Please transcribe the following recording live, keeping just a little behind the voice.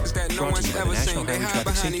no one's ever seen. They hide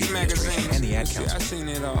behind these magazines. And the Ad See, Council. I seen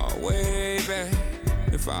it all way back.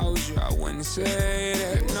 If I was you, I wouldn't say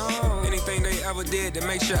that, no. Anything they ever did to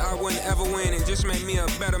make sure I wouldn't ever win, it just made me a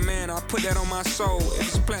better man. I put that on my soul. If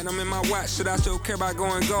it's platinum in my watch, should I still care about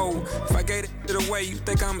going gold? If I gave it away, you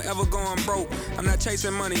think I'm ever going broke? I'm not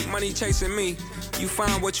chasing money, money chasing me. You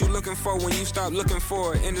find what you're looking for when you stop looking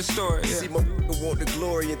for it in the store. Yeah. See, my want the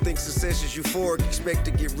glory and think success is euphoric. Expect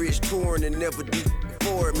to get rich touring and never do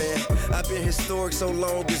for it, man. I've been historic so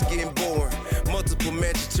long, it's getting boring. Multiple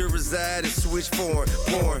mansions to reside and switch foreign.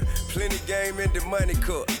 Porn. Plenty game in the money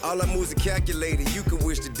cup. All I moves are calculated. You can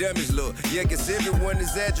wish the dummies look. Yeah, cause everyone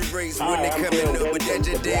exaggerates when they coming up. But that's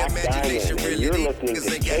just their imagination, really. These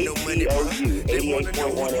niggas ain't got no money, bro. They wanna know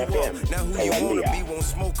who you are. Now who you wanna be. Won't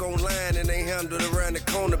smoke online and ain't handled around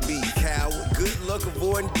the corner beat. Coward. Good luck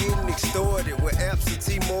avoiding getting extorted with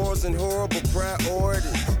absentee morals and horrible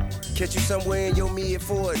priorities. Catch you somewhere in your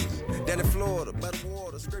mid-40s. Down in Florida, by the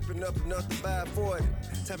water, scraping up enough to buy a 40.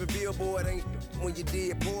 Type of billboard ain't when you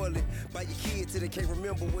did poorly. By your kids till they can't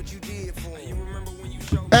remember what you did for them. You remember when you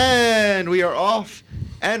showed. And we are off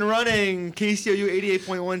and running. KCOU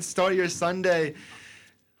 88.1, start your Sunday.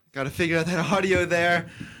 Got to figure out that audio there.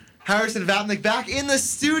 Harrison Vapnik back in the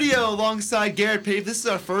studio alongside Garrett Pave. This is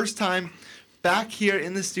our first time back here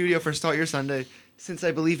in the studio for Start Your Sunday since,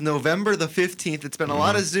 I believe, November the 15th. It's been a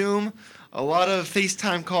lot of Zoom, a lot of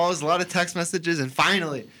FaceTime calls, a lot of text messages, and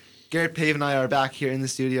finally, Garrett Pave and I are back here in the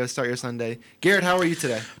studio, Start Your Sunday. Garrett, how are you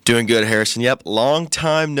today? Doing good, Harrison. Yep, long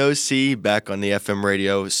time no see, back on the FM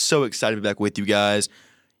radio. So excited to be back with you guys.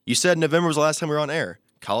 You said November was the last time we were on air.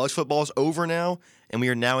 College football is over now, and we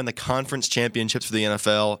are now in the conference championships for the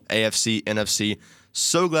NFL, AFC, NFC.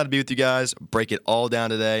 So glad to be with you guys. Break it all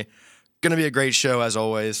down today. Going to be a great show, as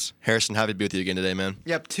always. Harrison, happy to be with you again today, man.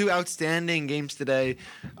 Yep, two outstanding games today.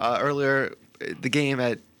 Earlier, the game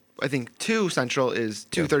at, I think, 2:30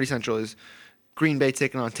 Central is Green Bay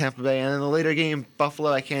taking on Tampa Bay. And then the later game,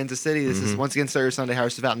 Buffalo at Kansas City. This is, once again, Start Your Sunday.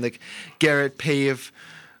 Harrison Vapnik, Garrett Pave.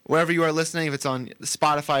 Wherever you are listening, if it's on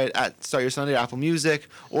Spotify at Start Your Sunday, or Apple Music,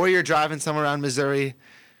 or you're driving somewhere around Missouri,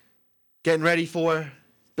 getting ready for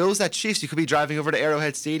Bills at Chiefs. You could be driving over to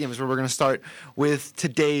Arrowhead Stadium, is where we're going to start with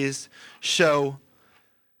today's show.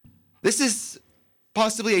 This is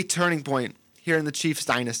possibly a turning point here in the Chiefs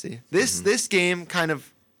dynasty. This game kind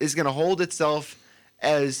of is going to hold itself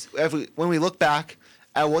as when we look back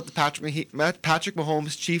at what the Patrick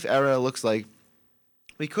Mahomes Chief era looks like.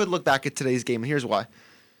 We could look back at today's game, and here's why.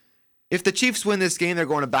 If the Chiefs win this game, they're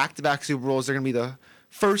going to back-to-back Super Bowls. They're going to be the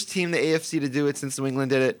first team in the AFC to do it since New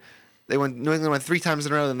England did it. New England went 3 times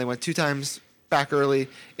in a row, then they went 2 times back early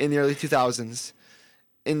in the early 2000s.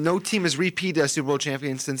 And no team has repeated as Super Bowl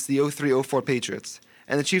champion since the 03-04 Patriots.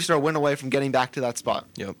 And the Chiefs are a win away from getting back to that spot.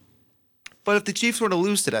 Yep. But if the Chiefs were to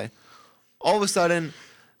lose today, all of a sudden,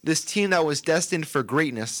 this team that was destined for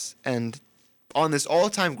greatness and on this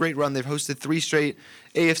all-time great run, they've hosted 3 straight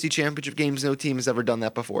AFC championship games. No team has ever done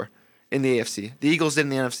that before in the AFC. The Eagles did in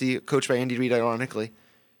the NFC, coached by Andy Reid, ironically.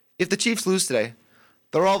 If the Chiefs lose today,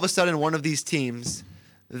 they're all of a sudden one of these teams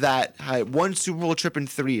that had 1 Super Bowl trip in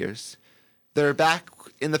 3 years. They're back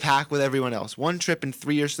in the pack with everyone else. 1 trip in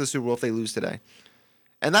 3 years to the Super Bowl if they lose today.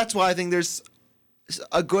 And that's why I think there's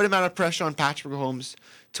a good amount of pressure on Patrick Mahomes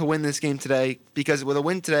to win this game today, because with a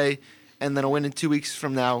win today and then a win in 2 weeks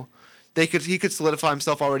from now, he could solidify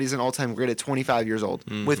himself already as an all-time great at 25 years old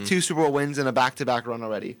with 2 Super Bowl wins and a back-to-back run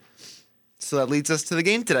already. So that leads us to the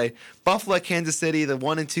game today. Buffalo at Kansas City, the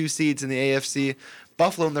 1 and 2 seeds in the AFC.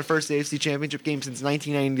 Buffalo in their first AFC championship game since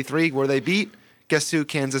 1993, where they beat, guess who,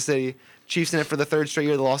 Kansas City. Chiefs in it for the 3rd straight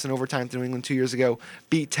year. They lost in overtime to New England 2 years ago.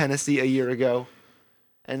 Beat Tennessee a year ago.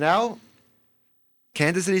 And now,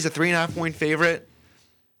 Kansas City's a 3.5-point favorite.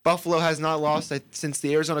 Buffalo has not lost since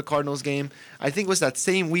the Arizona Cardinals game. I think it was that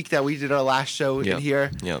same week that we did our last show in here.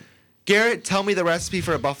 Yep. Garrett, tell me the recipe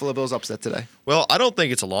for a Buffalo Bills upset today. Well, I don't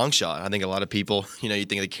think it's a long shot. I think a lot of people, you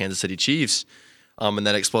think of the Kansas City Chiefs and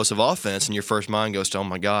that explosive offense, and your first mind goes to, oh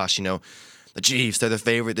my gosh, the Chiefs, they're the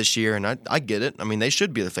favorite this year, and I get it. I mean, they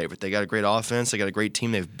should be the favorite. They got a great offense. They got a great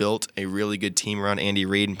team. They've built a really good team around Andy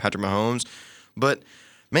Reid and Patrick Mahomes. But,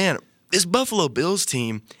 man, this Buffalo Bills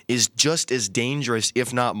team is just as dangerous,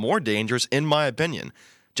 if not more dangerous, in my opinion.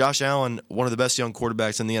 Josh Allen, one of the best young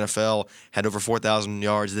quarterbacks in the NFL, had over 4,000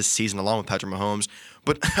 yards this season along with Patrick Mahomes.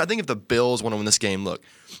 But I think if the Bills want to win this game, look,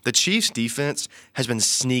 the Chiefs' defense has been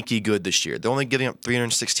sneaky good this year. They're only giving up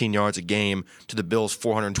 316 yards a game to the Bills'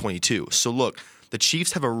 422. So, look, the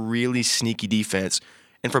Chiefs have a really sneaky defense.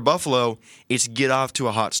 And for Buffalo, it's get off to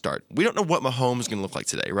a hot start. We don't know what Mahomes is going to look like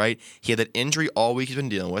today, right? He had that injury all week he's been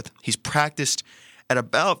dealing with. He's practiced at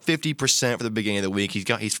about 50% for the beginning of the week.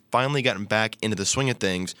 He's finally gotten back into the swing of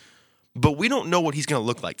things, but we don't know what he's going to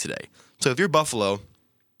look like today. So if you're Buffalo,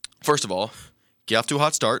 first of all, get off to a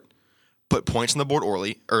hot start, put points on the board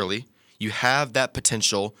early. You have that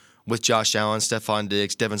potential with Josh Allen, Stephon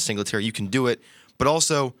Diggs, Devin Singletary. You can do it, but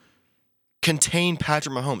also contain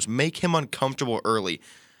Patrick Mahomes. Make him uncomfortable early.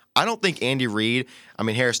 I don't think Andy Reid,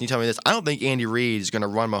 Harrison, you tell me this, I don't think Andy Reid is going to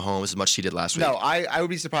run Mahomes as much as he did last week. No, I would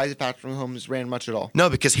be surprised if Patrick Mahomes ran much at all. No,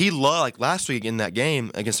 because he loved, like last week in that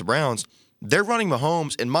game against the Browns, they're running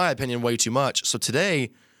Mahomes, in my opinion, way too much. So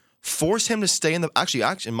today, force him to stay in the, actually,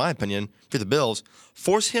 in my opinion, for the Bills,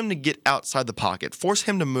 force him to get outside the pocket, force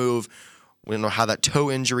him to move. We don't know how that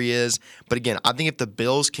toe injury is. But again, I think if the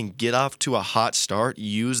Bills can get off to a hot start,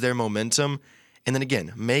 use their momentum, and then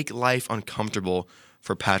again, make life uncomfortable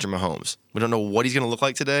for Patrick Mahomes. We don't know what he's going to look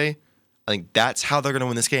like today. I think that's how they're going to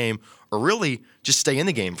win this game, or really just stay in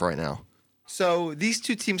the game for right now. So these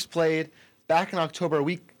two teams played back in October,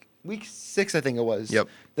 week 6, I think it was. Yep.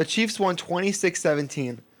 The Chiefs won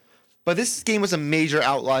 26-17. But this game was a major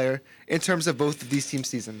outlier in terms of both of these teams'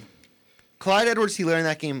 season. Clyde Edwards-Helaire in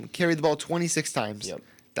that game carried the ball 26 times. Yep.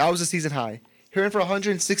 That was a season high. He ran for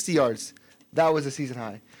 160 yards. That was a season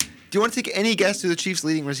high. Do you want to take any guess who the Chiefs'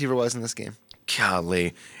 leading receiver was in this game?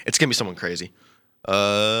 Golly. It's going to be someone crazy.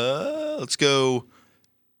 Let's go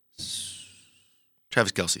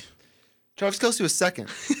Travis Kelce. Travis Kelce was second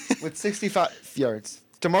with 65 yards.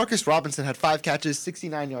 Demarcus Robinson had 5 catches,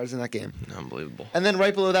 69 yards in that game. Unbelievable. And then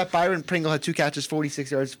right below that, Byron Pringle had 2 catches,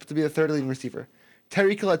 46 yards to be the third leading receiver.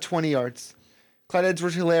 Tyreek Hill had 20 yards. Clyde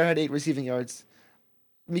Edwards-Helaire had 8 receiving yards.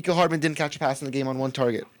 Mecole Hardman didn't catch a pass in the game on 1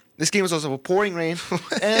 target. This game was also a pouring rain.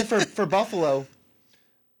 And then for Buffalo,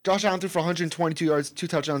 Josh Allen threw for 122 yards, 2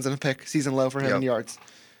 touchdowns and a pick, season low for him in yards.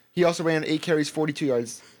 He also ran 8 carries, 42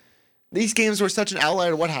 yards. These games were such an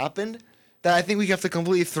outlier to what happened that I think we have to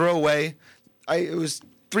completely throw away. It was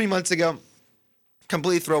 3 months ago.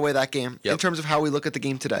 Completely throw away that game in terms of how we look at the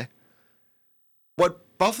game today.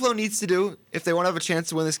 What Buffalo needs to do, if they want to have a chance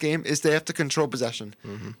to win this game, is they have to control possession.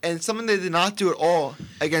 Mm-hmm. And something they did not do at all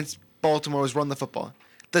against Baltimore was run the football.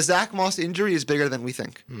 The Zach Moss injury is bigger than we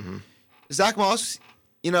think. Mm-hmm. Zach Moss,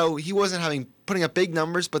 he wasn't putting up big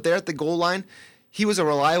numbers, but there at the goal line, he was a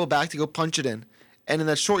reliable back to go punch it in. And in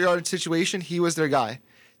that short yardage situation, he was their guy.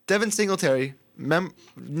 Devin Singletary,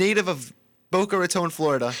 native of Boca Raton,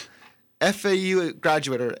 Florida, FAU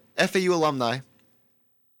graduate or FAU alumni,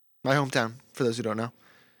 my hometown, for those who don't know.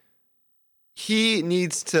 He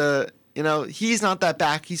needs to, he's not that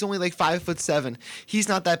back. He's only like 5'7". He's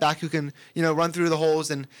not that back who can, run through the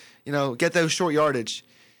holes and, get those short yardage.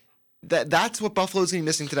 That's what Buffalo's going to be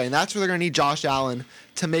missing today, and that's where they're going to need Josh Allen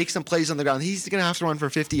to make some plays on the ground. He's going to have to run for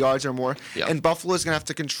 50 yards or more, and Buffalo's going to have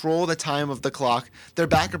to control the time of the clock. Their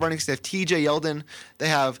backup running staff, T.J. Yeldon. They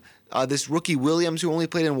have this rookie Williams, who only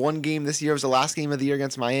played in 1 game this year. It was the last game of the year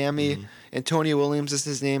against Miami. Mm-hmm. Antonio Williams is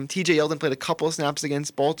his name. T.J. Yeldon played a couple of snaps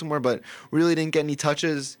against Baltimore, but really didn't get any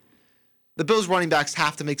touches. The Bills running backs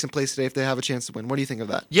have to make some plays today if they have a chance to win. What do you think of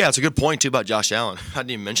that? Yeah, it's a good point, too, about Josh Allen. I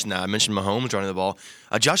didn't even mention that. I mentioned Mahomes running the ball.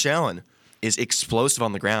 Josh Allen is explosive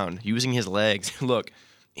on the ground, using his legs. Look,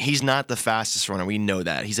 he's not the fastest runner. We know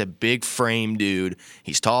that. He's a big frame dude.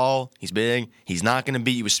 He's tall. He's big. He's not going to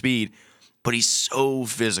beat you with speed, but he's so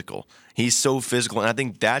physical. He's so physical, and I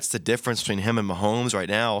think that's the difference between him and Mahomes right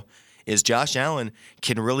now is Josh Allen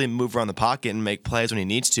can really move around the pocket and make plays when he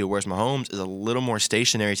needs to, whereas Mahomes is a little more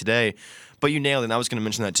stationary today. But you nailed it, and I was going to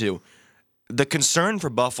mention that too. The concern for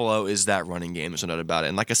Buffalo is that running game. There's no doubt about it.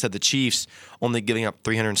 And like I said, the Chiefs only giving up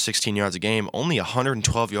 316 yards a game, only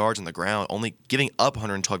 112 yards on the ground, only giving up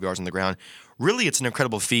 112 yards on the ground. Really, it's an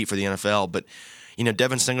incredible feat for the NFL. But,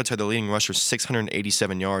 Devin Singletary, the leading rusher,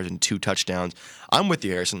 687 yards and 2 touchdowns. I'm with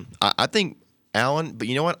you, Harrison. I think Allen, but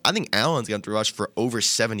you know what? I think Allen's going to rush for over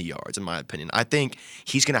 70 yards, in my opinion. I think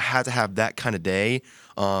he's going to have that kind of day,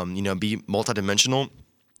 be multidimensional.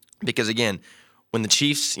 Because, again, when the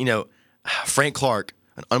Chiefs, Frank Clark,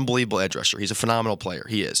 an unbelievable edge rusher. He's a phenomenal player.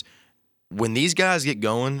 He is. When these guys get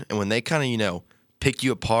going and when they kind of, pick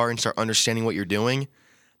you apart and start understanding what you're doing,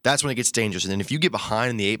 that's when it gets dangerous. And then if you get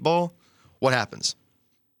behind in the 8 ball, what happens?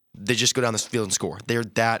 They just go down this field and score. They're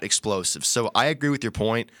that explosive. So I agree with your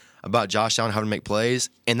point about Josh Allen having to make plays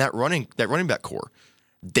and that running back core.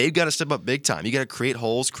 They've got to step up big time. You got to create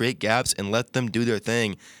holes, create gaps, and let them do their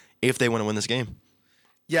thing if they want to win this game.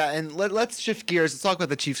 Yeah, and let's shift gears. Let's talk about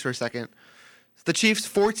the Chiefs for a second. The Chiefs,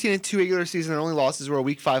 14-2 regular season. Their only losses were a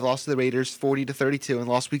Week 5 loss to the Raiders, 40-32, and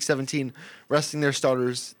lost Week 17, resting their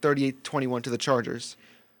starters, 38-21 to the Chargers.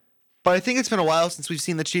 But I think it's been a while since we've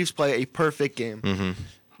seen the Chiefs play a perfect game.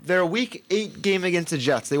 Mm-hmm. Their Week 8 game against the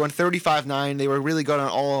Jets, they won 35-9. They were really good on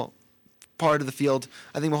all part of the field.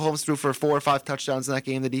 I think Mahomes threw for 4 or 5 touchdowns in that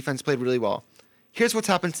game. The defense played really well. Here's what's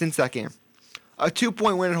happened since that game. A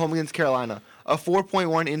 2-point win at home against Carolina. A 4-point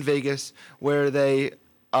one in Vegas where they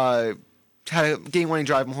had a game-winning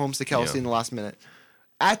drive from Mahomes to Kelsey in the last minute.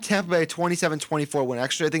 At Tampa Bay, 27-24 win.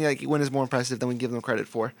 Actually, I think that win is more impressive than we give them credit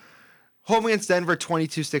for. Home against Denver,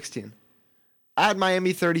 22-16. At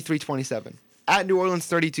Miami, 33-27. At New Orleans,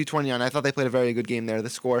 32-29. I thought they played a very good game there. The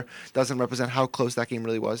score doesn't represent how close that game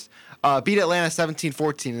really was. Beat Atlanta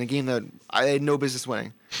 17-14 in a game that I had no business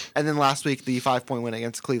winning. And then last week, the 5-point win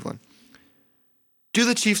against Cleveland. Do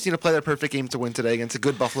the Chiefs need to play their perfect game to win today against a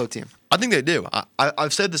good Buffalo team? I think they do.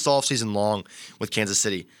 I've said this all season long with Kansas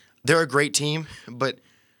City. They're a great team, but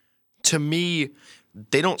to me,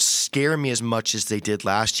 they don't scare me as much as they did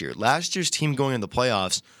last year. Last year's team going into the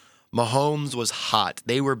playoffs, Mahomes was hot.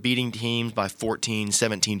 They were beating teams by 14,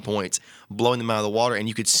 17 points, blowing them out of the water, and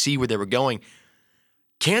you could see where they were going.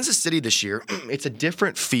 Kansas City this year, it's a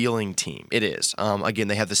different feeling team. It is. Again,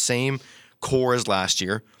 they have the same core as last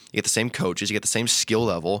year. You get the same coaches. You get the same skill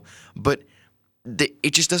level. But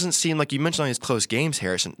it just doesn't seem like, you mentioned on these close games,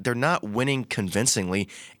 Harrison, they're not winning convincingly,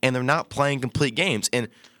 and they're not playing complete games. And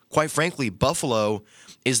quite frankly, Buffalo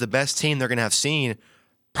is the best team they're going to have seen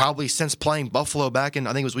probably since playing Buffalo back in,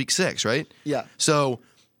 I think it was week 6, right? Yeah. So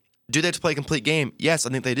do they have to play a complete game? Yes, I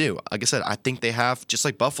think they do. Like I said, I think they have, just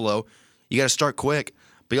like Buffalo, you got to start quick,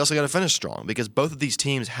 but you also got to finish strong, because both of these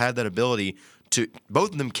teams have that ability to,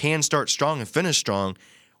 both of them can start strong and finish strong.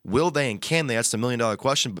 Will they and can they? That's the million-dollar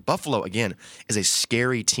question. But Buffalo, again, is a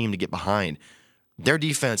scary team to get behind. Their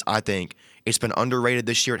defense, I think, it's been underrated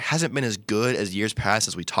this year. It hasn't been as good as years past,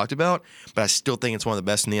 as we talked about, but I still think it's one of the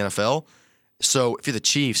best in the NFL. So if you're the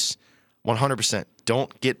Chiefs, 100%,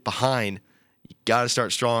 don't get behind. You got to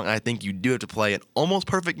start strong, and I think you do have to play an almost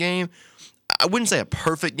perfect game. I wouldn't say a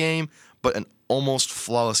perfect game, but an almost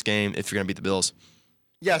flawless game if you're going to beat the Bills.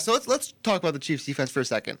 Yeah, so let's talk about the Chiefs' defense for a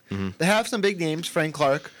second. Mm-hmm. They have some big names: Frank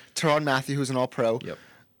Clark, Tyrann Mathieu, who's an All-Pro,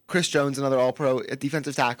 Chris Jones, another All-Pro at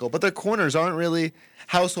defensive tackle. But their corners aren't really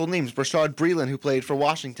household names. Rashad Breeland, who played for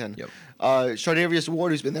Washington, Charvarius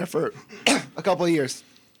Ward, who's been there for a couple of years,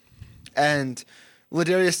 and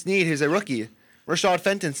Ladarius Sneed, who's a rookie. Rashad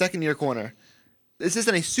Fenton, second-year corner. This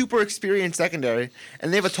isn't a super experienced secondary,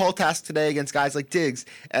 and they have a tall task today against guys like Diggs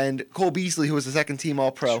and Cole Beasley, who was a second-team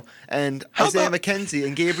All-Pro, and Isaiah McKenzie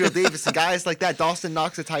and Gabriel Davis and guys like that. Dawson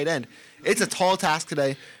Knox, a tight end. It's a tall task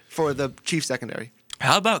today for the Chiefs secondary.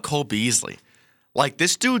 How about Cole Beasley? Like,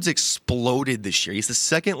 this dude's exploded this year. He's the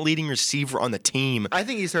second leading receiver on the team. I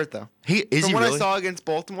think he's hurt, though. From what really? I saw against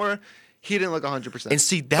Baltimore, he didn't look 100%. And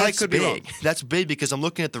see, that's big. That's big because I'm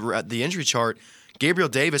looking at the injury chart. Gabriel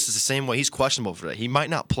Davis is the same way. He's questionable for that. He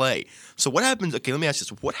might not play. So what happens? Okay, let me ask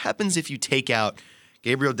you this. What happens if you take out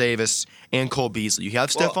Gabriel Davis and Cole Beasley? You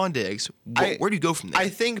have Stephon Diggs. Where do you go from there? I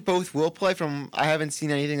think both will play. I haven't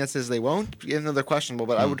seen anything that says they won't, even though they're questionable.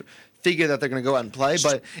 But I would figure that they're going to go out and play.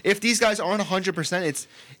 But if these guys aren't 100%,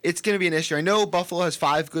 it's going to be an issue. I know Buffalo has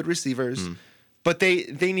 5 good receivers. But they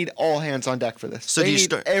need all hands on deck for this. So they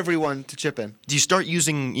need everyone to chip in. Do you start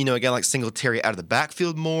using, a guy like Singletary out of the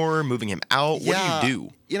backfield more, moving him out? What do you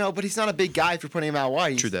do? But he's not a big guy if you're putting him out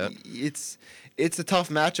wide. True that. It's a tough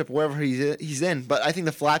matchup wherever he's in. But I think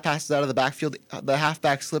the flat passes out of the backfield, the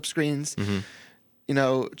halfback slip screens,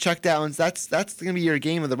 check downs, that's going to be your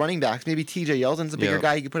game of the running backs. Maybe TJ Yeldon's a bigger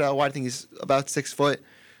guy you can put out wide. I think he's about 6 foot.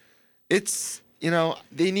 It's,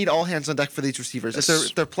 they need all hands on deck for these receivers.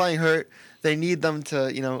 If they're playing hurt, they need them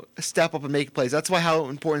to, step up and make plays. That's why how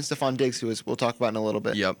important Stephon Diggs, who we'll talk about in a little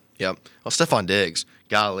bit. Yep. Well, Stephon Diggs,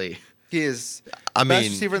 golly. He is best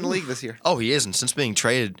receiver in the league this year. Oh, he is. And since being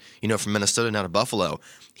traded, from Minnesota now to Buffalo,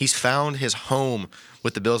 he's found his home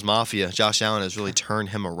with the Bills Mafia. Josh Allen has really turned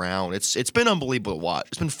him around. It's been unbelievable to watch.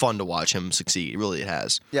 It's been fun to watch him succeed. Really, it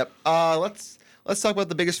has. Yep. Let's talk about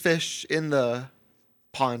the biggest fish in the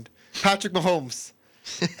pond, Patrick Mahomes.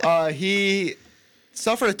 He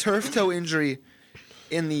suffered a turf toe injury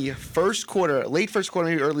in the first quarter, late first quarter,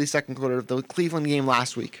 maybe early second quarter of the Cleveland game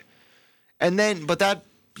last week. And then,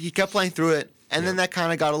 he kept playing through it, and then that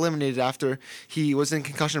kind of got eliminated after he was in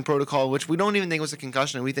concussion protocol, which we don't even think was a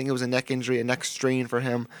concussion. We think it was a neck injury, a neck strain for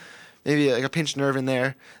him, maybe like a pinched nerve in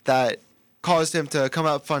there that caused him to come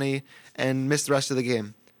out funny and miss the rest of the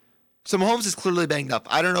game. So Mahomes is clearly banged up.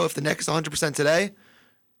 I don't know if the neck is 100% today.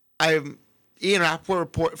 Ian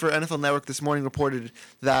Rappaport for NFL Network this morning reported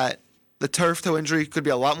that the turf toe injury could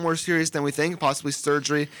be a lot more serious than we think, possibly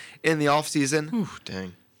surgery in the offseason. Ooh,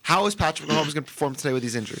 dang. How is Patrick Mahomes going to perform today with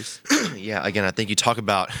these injuries? Yeah, again, I think you talk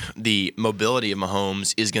about the mobility of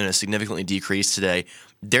Mahomes is going to significantly decrease today.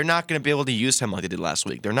 They're not going to be able to use him like they did last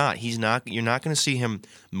week. They're not. You're not going to see him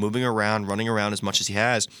moving around, running around as much as he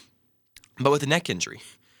has. But with a neck injury,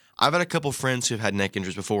 I've had a couple friends who've had neck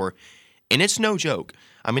injuries before, and it's no joke.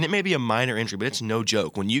 I mean, it may be a minor injury, but it's no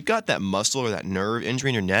joke. When you've got that muscle or that nerve injury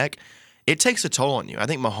in your neck, it takes a toll on you. I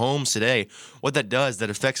think Mahomes today, what that does,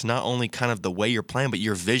 that affects not only kind of the way you're playing, but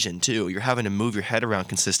your vision too. You're having to move your head around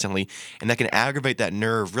consistently, and that can aggravate that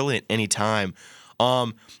nerve really at any time.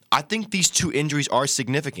 I think these two injuries are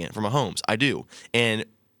significant for Mahomes. I do. And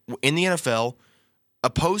in the NFL,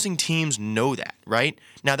 opposing teams know that, right?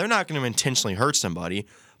 Now, they're not going to intentionally hurt somebody,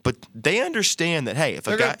 but they understand that, hey, if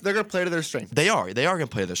they're going to play to their strength. They are going to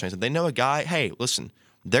play to their strengths. They know a guy, hey, listen,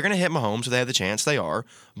 they're going to hit Mahomes if they have the chance. They are.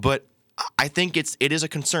 But I think it is a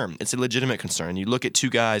concern. It's a legitimate concern. You look at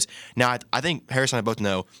two guys. Now, I think Harris and I both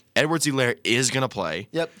know Edwards-Helaire is going to play.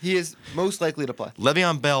 Yep, he is most likely to play.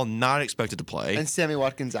 Le'Veon Bell not expected to play. And Sammy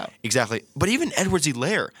Watkins out. Exactly. But even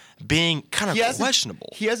Edwards-Helaire being kind of questionable.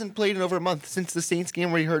 He hasn't played in over a month since the Saints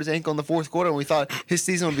game where he hurt his ankle in the fourth quarter and we thought his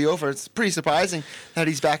season would be over. It's pretty surprising that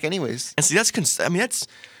he's back anyways. And see, that's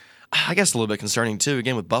I guess a little bit concerning too.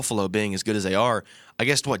 Again, with Buffalo being as good as they are, I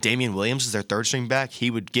guess Damian Williams is their third string back. He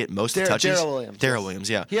would get most of the touches. Darrell Williams,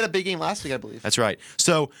 yeah. He had a big game last week, I believe. That's right.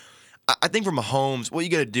 So I think for Mahomes, what you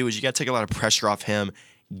got to do is you got to take a lot of pressure off him,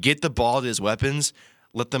 get the ball to his weapons,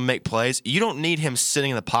 let them make plays. You don't need him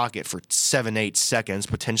sitting in the pocket for 7-8 seconds,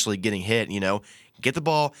 potentially getting hit. Get the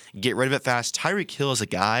ball, get rid of it fast. Tyreek Hill is a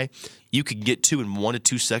guy you could get to in 1 to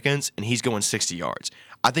 2 seconds, and he's going 60 yards.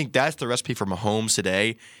 I think that's the recipe for Mahomes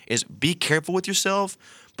today is be careful with yourself,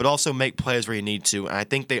 but also make plays where you need to. And I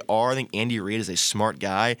think they are. I think Andy Reid is a smart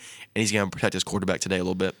guy, and he's going to protect his quarterback today a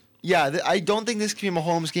little bit. Yeah, I don't think this can be a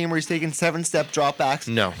Mahomes game where he's taking 7-step dropbacks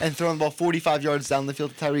and throwing the ball 45 yards down the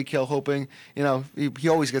field to Tyreek Hill, hoping, he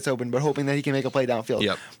always gets open, but hoping that he can make a play downfield.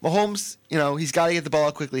 Yep. Mahomes, he's got to get the ball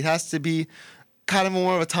out quickly. It has to be kind of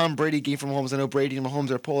more of a Tom Brady game for Mahomes. I know Brady and Mahomes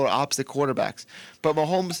are polar opposite quarterbacks. But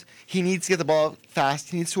Mahomes, he needs to get the ball fast.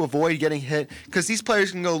 He needs to avoid getting hit because these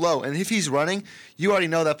players can go low. And if he's running, you already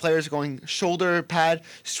know that players are going shoulder pad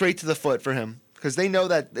straight to the foot for him because they know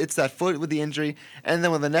that it's that foot with the injury. And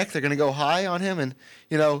then with the neck, they're going to go high on him. And,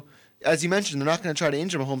 as you mentioned, they're not going to try to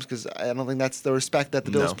injure Mahomes because I don't think that's the respect that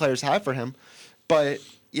the Bills players have for him. But,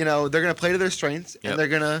 they're going to play to their strengths and they're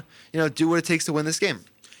going to, do what it takes to win this game.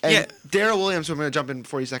 And Darrell Williams, I'm going to jump in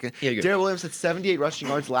for you a second. Yeah, Darrell Williams had 78 rushing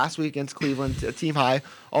yards last week against Cleveland, a team high.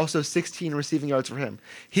 Also 16 receiving yards for him.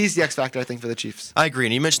 He's the X factor, I think, for the Chiefs. I agree.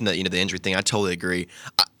 And you mentioned that, the injury thing. I totally agree.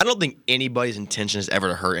 I don't think anybody's intention is ever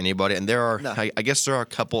to hurt anybody. And there are, I guess there are a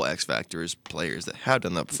couple X factors players that have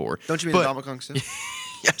done that before. Don't you mean Ndamukong Suh?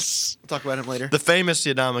 Yes. We'll talk about him later. The famous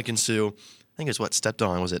Ndamukong Suh. I think it's what stepped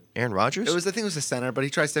on. Was it Aaron Rodgers? I think it was the center, but he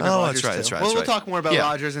tried stepping on Rodgers that's right. We'll talk more about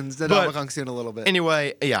Rodgers and Ndamukong Suh in a little bit.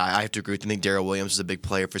 Anyway, I have to agree with you. I think Darrell Williams is a big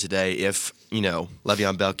player for today. If,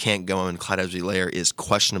 Le'Veon Bell can't go and Clyde Edwards-Helaire is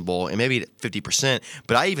questionable and maybe at 50%.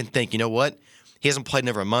 But I even think, he hasn't played in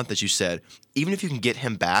over a month, as you said. Even if you can get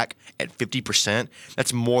him back at 50%,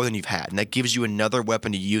 that's more than you've had. And that gives you another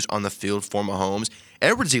weapon to use on the field for Mahomes.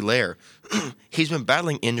 Edwards-Helaire, he's been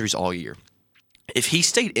battling injuries all year. If he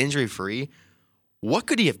stayed injury-free, what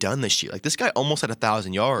could he have done this year? Like, this guy almost had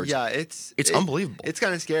 1,000 yards. Yeah, it's unbelievable. It's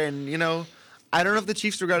kind of scary. And, I don't know if the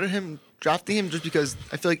Chiefs regretted him drafting him just because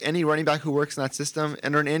I feel like any running back who works in that system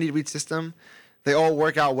and an Andy Reid system, they all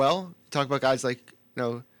work out well. Talk about guys like,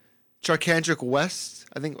 Charcandrick West,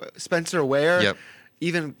 I think Spencer Ware. Yep.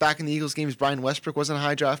 Even back in the Eagles games, Brian Westbrook wasn't a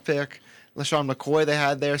high draft pick. LaShawn McCoy they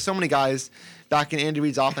had there. So many guys back in Andy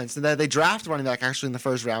Reid's offense. And then they draft running back actually in the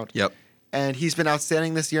first round. Yep. And he's been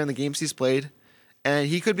outstanding this year in the games he's played. And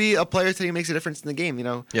he could be a player that makes a difference in the game.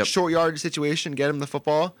 Short yardage situation, get him the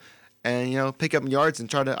football, and pick up yards and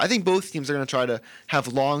try to. I think both teams are going to try to have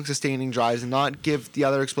long, sustaining drives and not give the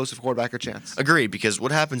other explosive quarterback a chance. Agreed, because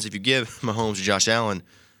what happens if you give Mahomes or Josh Allen,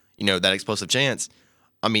 that explosive chance?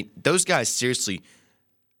 I mean, those guys seriously.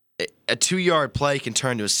 A 2-yard play can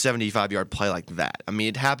turn to a 75-yard play like that. I mean,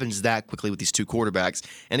 it happens that quickly with these two quarterbacks.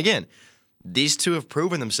 And again, these two have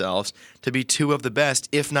proven themselves to be two of the best,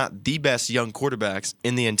 if not the best, young quarterbacks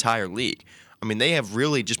in the entire league. I mean, they have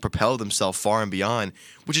really just propelled themselves far and beyond,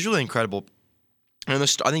 which is really incredible. And I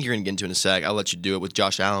think you're going to get into it in a sec. I'll let you do it with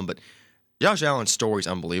Josh Allen, but Josh Allen's story is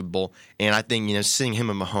unbelievable. And I think, seeing him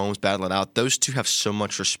and Mahomes battle it out, those two have so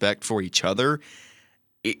much respect for each other.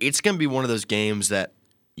 It's going to be one of those games that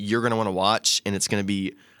you're going to want to watch, and it's going to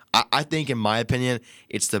be, I think, in my opinion,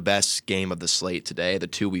 it's the best game of the slate today, the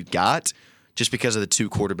two we've got, just because of the two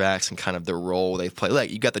quarterbacks and kind of their role they've played.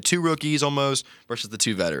 Like, you got the two rookies almost versus the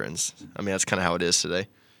two veterans. I mean, that's kind of how it is today.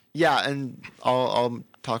 Yeah, and I'll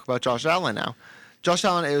talk about Josh Allen now. Josh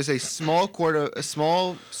Allen is a small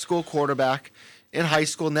school quarterback in high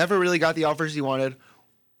school. Never really got the offers he wanted.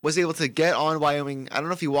 Was able to get on Wyoming. I don't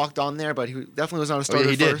know if he walked on there, but he definitely was on a starter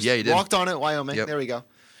he first. did. Yeah, he did. Walked on at Wyoming. Yep. There we go.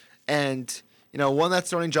 And won that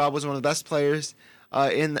starting job. Was one of the best players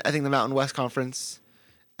in I think the Mountain West Conference,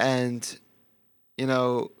 and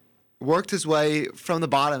worked his way from the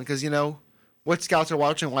bottom because what scouts are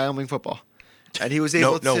watching Wyoming football, and he was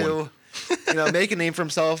able to make a name for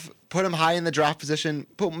himself. Put him high in the draft position.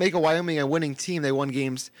 Make a Wyoming a winning team. They won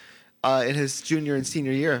games in his junior and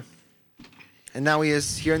senior year. And now he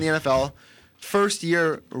is here in the NFL. First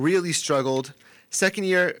year, really struggled. Second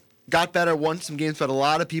year, got better, won some games, but a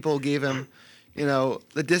lot of people gave him,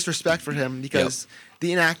 the disrespect for him because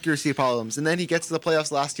the inaccuracy problems. And then he gets to the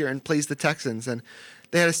playoffs last year and plays the Texans. And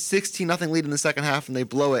they had a 16-0 lead in the second half, and they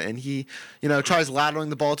blow it. And he, tries lateraling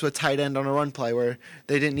the ball to a tight end on a run play where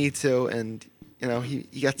they didn't need to. And,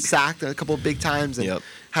 he got sacked a couple of big times and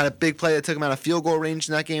had a big play that took him out of field goal range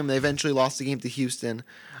in that game. They eventually lost the game to Houston.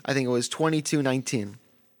 I think it was 22-19.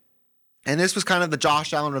 And this was kind of the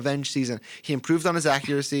Josh Allen revenge season. He improved on his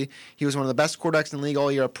accuracy. He was one of the best quarterbacks in the league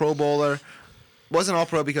all year, a Pro Bowler. Wasn't all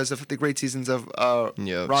pro because of the great seasons of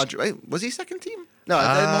Roger. Wait, was he second team? No,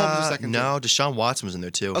 Mahomes was second team. No, Deshaun Watson was in there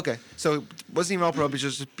too. Okay, so wasn't even all pro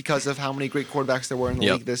just because of how many great quarterbacks there were in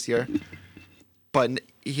the league this year. But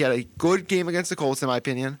he had a good game against the Colts, in my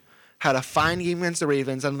opinion. Had a fine game against the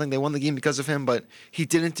Ravens. I don't think they won the game because of him, but he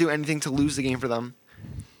didn't do anything to lose the game for them.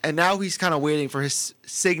 And now he's kind of waiting for his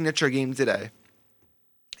signature game today.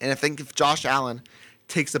 And I think if Josh Allen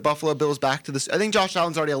takes the Buffalo Bills back to this, I think Josh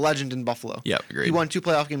Allen's already a legend in Buffalo. Yeah, agreed. He won 2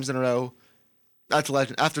 playoff games in a row. That's a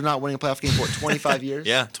legend. After not winning a playoff game for 25 years.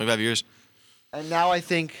 Yeah, 25 years. And now I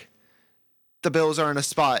think the Bills are in a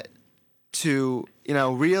spot to,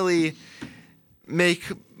 really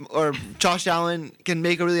Josh Allen can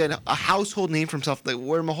make a household name for himself, like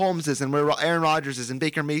where Mahomes is and where Aaron Rodgers is and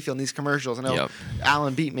Baker Mayfield in these commercials. I know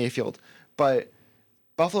Allen beat Mayfield, but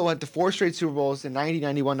Buffalo went to 4 straight Super Bowls in 90,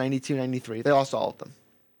 91, 92, 93. They lost all of them.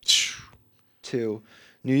 To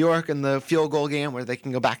New York in the field goal game where they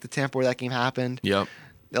can go back to Tampa where that game happened. Yep.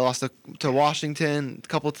 They lost to Washington, a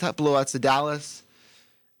couple of blowouts to Dallas.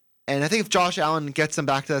 And I think if Josh Allen gets them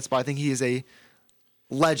back to that spot, I think he is a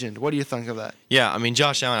legend. What do you think of that? Yeah, I mean,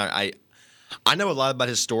 Josh Allen, I know a lot about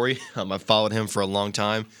his story. I've followed him for a long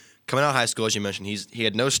time. Coming out of high school, as you mentioned, he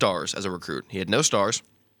had no stars as a recruit. He had no stars.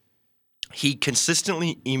 He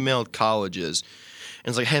consistently emailed colleges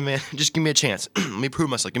and was like, hey, man, just give me a chance. Let me prove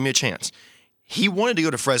myself. Give me a chance. He wanted to go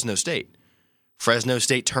to Fresno State. Fresno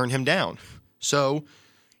State turned him down. So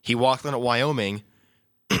he walked on at Wyoming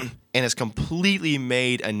and has completely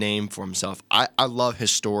made a name for himself. I love his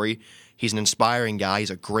story. He's an inspiring guy.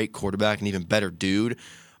 He's a great quarterback, an even better dude.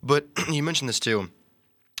 But you mentioned this too.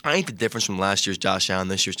 I think the difference from last year's Josh Allen,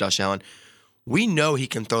 this year's Josh Allen, we know he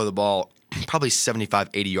can throw the ball probably 75,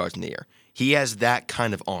 80 yards in the air. He has that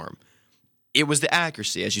kind of arm. It was the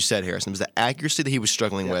accuracy, as you said, Harrison. It was the accuracy that he was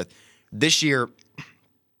struggling with. This year,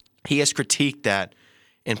 he has critiqued that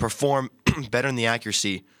and performed better in the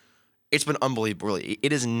accuracy. It's been unbelievable, really.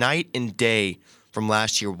 It is night and day from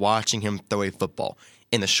last year watching him throw a football.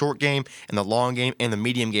 In the short game, in the long game, and the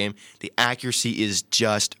medium game, the accuracy is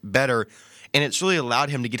just better. And it's really allowed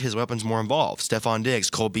him to get his weapons more involved. Stephon Diggs,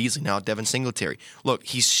 Cole Beasley, now Devin Singletary. Look,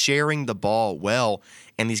 he's sharing the ball well,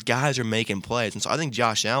 and these guys are making plays. And so I think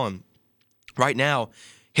Josh Allen, right now,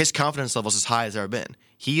 his confidence level is as high as ever been.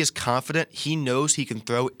 He is confident. He knows he can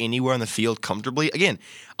throw anywhere on the field comfortably. Again,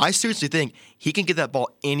 I seriously think he can get that ball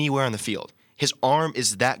anywhere on the field. His arm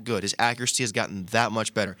is that good. His accuracy has gotten that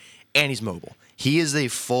much better. And he's mobile. He is a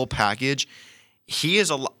full package. He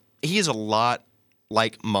is a lot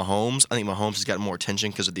like Mahomes. I think Mahomes has gotten more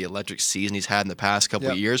attention because of the electric season he's had in the past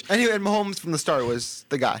couple of years. And Mahomes from the start was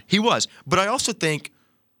the guy. He was. But I also think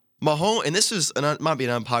Mahomes, and this is might be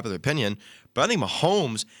an unpopular opinion, but I think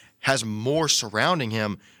Mahomes has more surrounding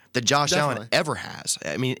him than Josh Allen ever has.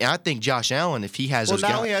 I mean, I think Josh Allen, if he has those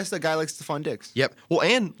guys. Well, now he has the guy like Stephon Diggs. Yep. Well,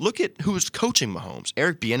 and look at who's coaching Mahomes.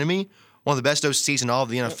 Eric Bieniemy, one of the best OCs in all of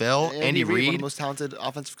the NFL. Andy Reid, one of the most talented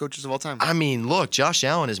offensive coaches of all time. I mean, look, Josh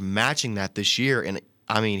Allen is matching that this year, and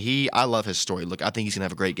I mean, I love his story. Look, I think he's gonna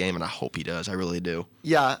have a great game, and I hope he does. I really do.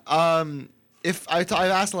 Yeah. I've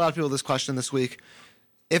asked a lot of people this question this week.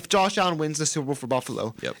 If Josh Allen wins the Super Bowl for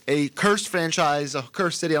Buffalo, a cursed franchise, a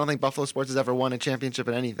cursed city, I don't think Buffalo sports has ever won a championship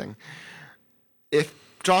in anything. If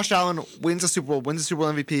Josh Allen wins the Super Bowl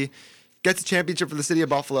MVP, gets a championship for the city of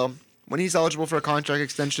Buffalo, when he's eligible for a contract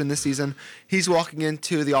extension this season, he's walking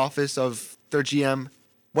into the office of their GM.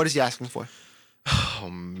 What is he asking for? Oh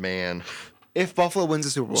man. If Buffalo wins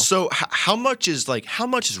the Super Bowl. So how much is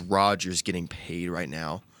Rodgers getting paid right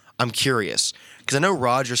now? I'm curious because I know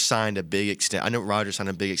Rodgers signed a big extension. I know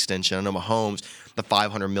Mahomes the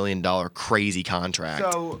 $500 million crazy contract.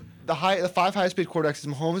 So the 5 highest paid quarterbacks is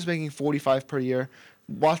Mahomes making $45 per year,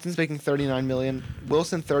 Watson's making $39 million,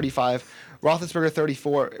 Wilson $35, Roethlisberger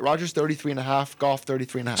 $34, Rodgers $33.5, Goff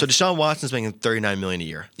 $33.5. So Deshaun Watson's making $39 million a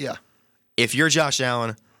year. Yeah. If you're Josh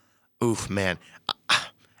Allen, oof, man.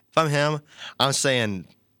 If I'm him, I'm saying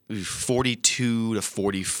 42 to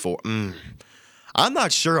 44. I'm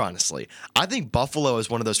not sure, honestly. I think Buffalo is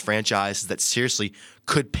one of those franchises that seriously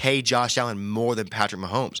could pay Josh Allen more than Patrick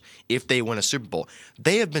Mahomes if they win a Super Bowl.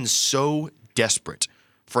 They have been so desperate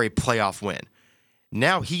for a playoff win.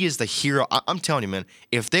 Now he is the hero. I'm telling you, man,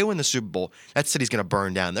 if they win the Super Bowl, that city's going to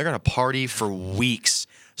burn down. They're going to party for weeks.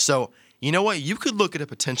 So, you know what? You could look at a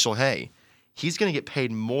potential, hey, he's going to get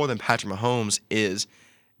paid more than Patrick Mahomes is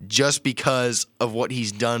just because of what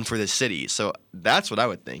he's done for the city. So that's what I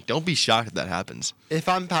would think. Don't be shocked if that happens. If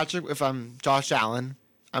I'm Josh Allen,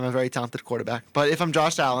 I'm a very talented quarterback. But if I'm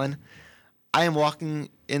Josh Allen, I am walking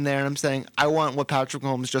in there and I'm saying, I want what Patrick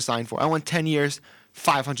Mahomes just signed for. I want 10 years,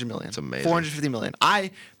 $500 million. That's amazing. $450 million.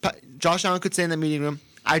 Josh Allen could say in the meeting room,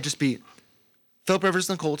 I just beat Philip Rivers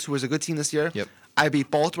and the Colts, who was a good team this year. Yep. I beat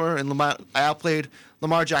Baltimore and I outplayed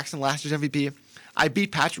Lamar Jackson, last year's MVP. I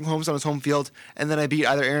beat Patrick Mahomes on his home field, and then I beat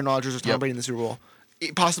either Aaron Rodgers or Tom Brady in the Super Bowl,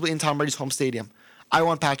 possibly in Tom Brady's home stadium. I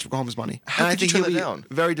want Patrick Mahomes' money. How and could I think you turn he'll that down?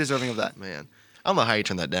 be very deserving of that. Man, I don't know how you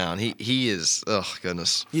turn that down. He is, oh,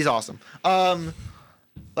 goodness. He's awesome.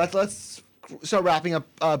 Let's start wrapping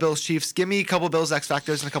up Bills Chiefs. Give me a couple Bills X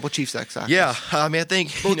factors and a couple Chiefs X factors. Yeah, I mean, I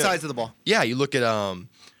think both sides of the ball. Yeah, you look at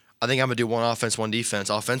I think I'm gonna do one offense, one defense.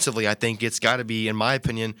 Offensively, I think it's got to be, in my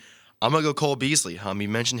opinion, I'm gonna go Cole Beasley. You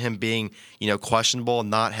mentioned him being, questionable,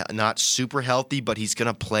 not super healthy, but he's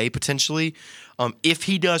gonna play potentially. If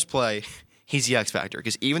he does play, he's the X factor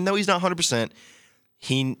because even though he's not 100%,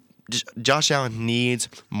 Josh Allen needs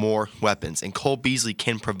more weapons, and Cole Beasley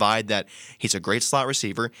can provide that. He's a great slot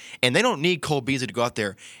receiver, and they don't need Cole Beasley to go out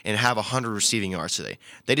there and have 100 receiving yards today.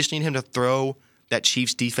 They just need him to throw that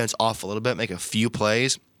Chiefs defense off a little bit, make a few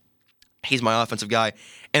plays. He's my offensive guy,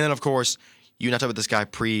 and then of course. You and I talked about this guy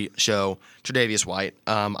pre-show, Tre'Davious White.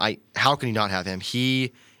 How can you not have him?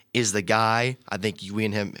 He is the guy. I think we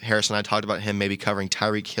and him, Harris and I talked about him maybe covering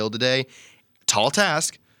Tyreek Hill today. Tall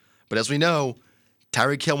task, but as we know,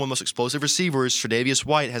 Tyreek Hill, one of the most explosive receivers. Tre'Davious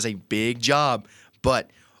White has a big job,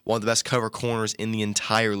 but one of the best cover corners in the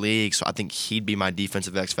entire league. So I think he'd be my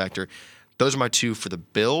defensive X factor. Those are my two for the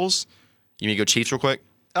Bills. You want me to go Chiefs real quick?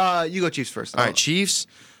 You go Chiefs first. All right, Chiefs.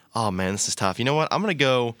 Oh, man, this is tough. You know what? I'm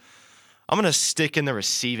going to stick in the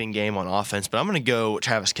receiving game on offense, but I'm going to go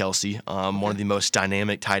Travis Kelce, one of the most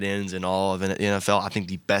dynamic tight ends in all of the NFL. I think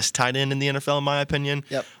the best tight end in the NFL, in my opinion.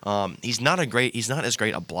 Yep. He's not as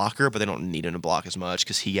great a blocker, but they don't need him to block as much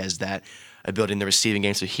because he has that ability in the receiving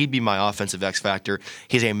game. So he'd be my offensive X factor.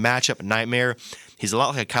 He's a matchup nightmare. He's a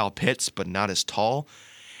lot like a Kyle Pitts, but not as tall.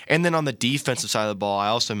 And then on the defensive side of the ball, I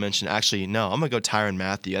also mentioned, I'm going to go Tyrann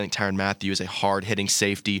Mathieu. I think Tyrann Mathieu is a hard-hitting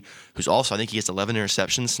safety who's also, I think he has 11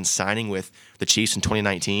 interceptions since signing with the Chiefs in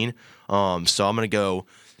 2019. So I'm going to go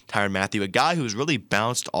Tyrann Mathieu, a guy who's really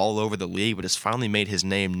bounced all over the league but has finally made his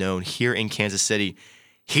name known here in Kansas City.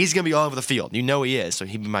 He's going to be all over the field. You know he is, so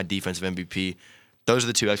he'd be my defensive MVP. Those are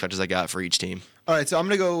the two X factors I got for each team. All right, so I'm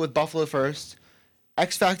going to go with Buffalo first.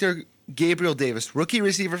 X factor, Gabriel Davis, rookie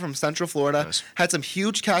receiver from Central Florida, Nice. had some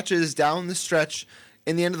huge catches down the stretch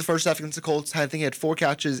in the end of the first half against the Colts. I think he had 4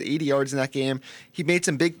 catches, 80 yards in that game. He made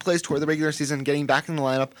some big plays toward the regular season, getting back in the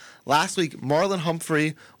lineup. Last week, Marlon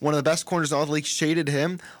Humphrey, one of the best corners in all the league, shaded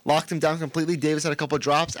him, locked him down completely. Davis had a couple of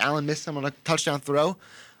drops. Allen missed him on a touchdown throw.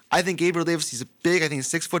 I think Gabriel Davis, he's big. I think he's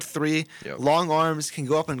 6'3", Yep. long arms, can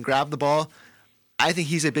go up and grab the ball. I think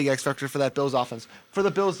he's a big X factor for that Bills offense. For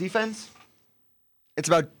the Bills defense, it's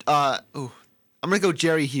about I'm gonna go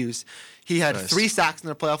Jerry Hughes. He had Nice. 3 sacks in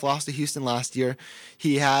their playoff loss to Houston last year.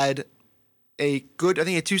 He had he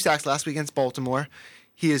had 2 sacks last week against Baltimore.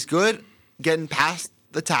 He is good getting past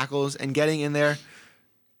the tackles and getting in there,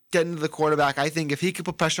 getting to the quarterback. I think if he could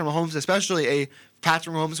put pressure on Mahomes, especially a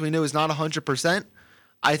Patrick Mahomes we know is not 100%,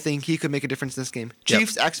 I think he could make a difference in this game. Yep.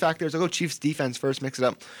 Chiefs X factors. I'll go Chiefs defense first. Mix it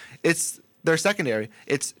up. It's their secondary.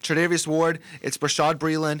 It's Tre'Davious Ward. It's Rashad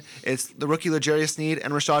Breeland. It's the rookie L'Jarius Sneed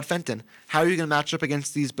and Rashad Fenton. How are you going to match up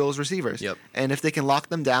against these Bills receivers? Yep. And if they can lock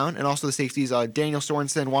them down, and also the safeties, Daniel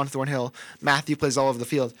Sorensen, Juan Thornhill, Matthew plays all over the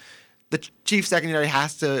field. the Chiefs secondary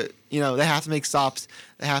has to, they have to make stops.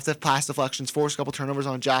 They have to have pass deflections, force a couple turnovers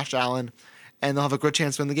on Josh Allen, and they'll have a good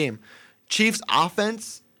chance to win the game. Chiefs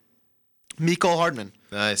offense, Mecole Hardman.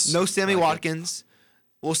 Nice. No Sammy Watkins.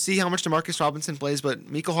 We'll see how much DeMarcus Robinson plays, but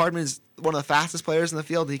Mecole Hardman is one of the fastest players in the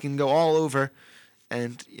field. He can go all over,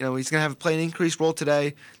 and he's going to have play an increased role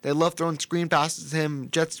today. They love throwing screen passes to him,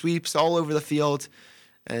 jet sweeps all over the field,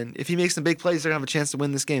 and if he makes some big plays, they're going to have a chance to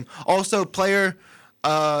win this game. Also, player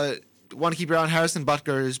want to keep your eye on Harrison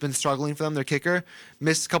Butker, who's been struggling for them, their kicker.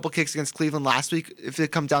 Missed a couple kicks against Cleveland last week. If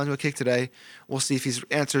it comes down to a kick today, we'll see if he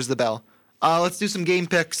answers the bell. Let's do some game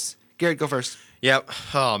picks. Garrett, go first. Yep.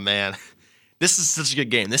 Oh, man. This is such a good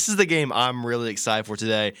game. This is the game I'm really excited for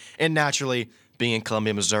today. And naturally, being in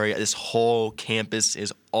Columbia, Missouri, this whole campus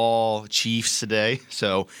is all Chiefs today.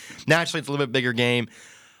 So naturally, it's a little bit bigger game.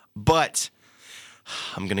 But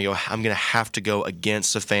I'm gonna have to go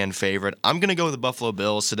against a fan favorite. I'm gonna go with the Buffalo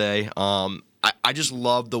Bills today. I just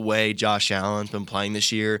love the way Josh Allen's been playing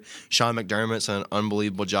this year. Sean McDermott's done an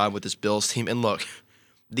unbelievable job with this Bills team. And look,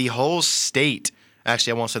 the whole state.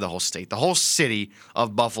 Actually, I won't say the whole state. The whole city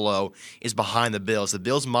of Buffalo is behind the Bills. The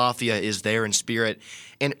Bills Mafia is there in spirit.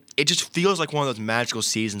 And it just feels like one of those magical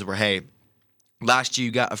seasons where, hey, last year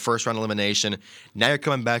you got a first-round elimination. Now you're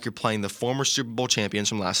coming back. You're playing the former Super Bowl champions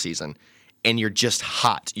from last season. And you're just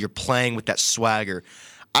hot. You're playing with that swagger.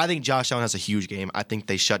 I think Josh Allen has a huge game. I think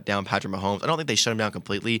they shut down Patrick Mahomes. I don't think they shut him down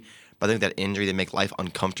completely, but I think that injury, they make life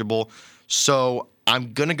uncomfortable. So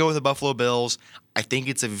I'm going to go with the Buffalo Bills. I think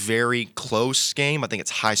it's a very close game. I think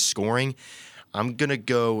it's high scoring. I'm going to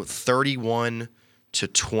go 31-24.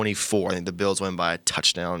 I think the Bills win by a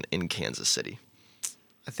touchdown in Kansas City.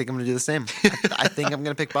 I think I'm going to do the same. I think I'm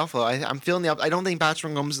going to pick Buffalo. I'm feeling I don't think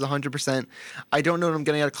Patrick Mahomes is 100%. I don't know what I'm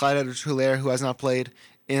getting out of Clyde Edwards-Helaire, who has not played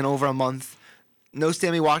in over a month. No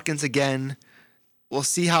Sammy Watkins again. We'll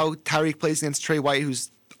see how Tyreek plays against Trey White,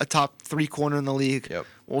 who's a top 3 corner in the league. Yep.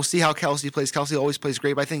 We'll see how Kelsey plays. Kelsey always plays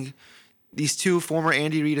great, but I think these two former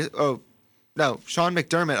Andy Reid... Sean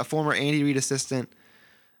McDermott, a former Andy Reid assistant.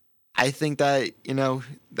 I think that,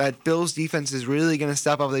 that Bills defense is really going to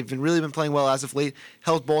step up. They've really been playing well as of late.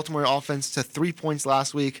 Held Baltimore offense to 3 points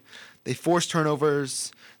last week. They forced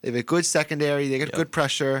turnovers. They have a good secondary. They get good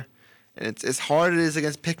pressure. And it's as hard as it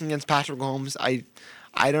is picking against Patrick Mahomes. I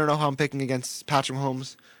don't know how I'm picking against Patrick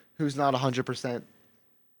Mahomes, who's not 100%.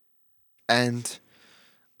 And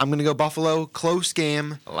I'm going to go Buffalo. Close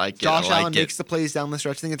game. I like it. Josh Allen makes the plays down the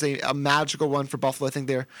stretch. I think it's a magical run for Buffalo. I think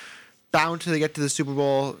they're bound to get to the Super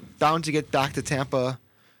Bowl, bound to get back to Tampa.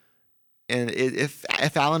 And if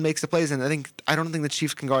Allen makes the plays, and I don't think the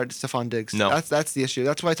Chiefs can guard Stephon Diggs. No. That's the issue.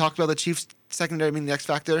 That's why I talked about the Chiefs secondary being the X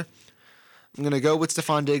factor. I'm going to go with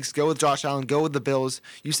Stephon Diggs, go with Josh Allen, go with the Bills.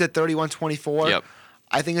 You said 31-24. Yep.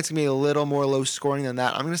 I think it's going to be a little more low scoring than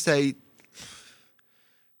that. I'm going to say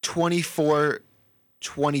 24-22.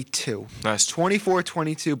 Nice.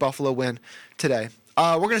 24-22 Buffalo win today.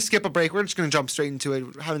 We're going to skip a break. We're just going to jump straight into it.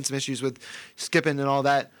 We're having some issues with skipping and all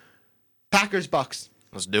that. Packers-Bucks.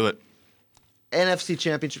 Let's do it. NFC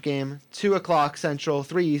Championship game, 2 o'clock Central,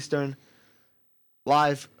 3 Eastern,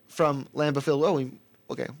 live from Lambeau Field.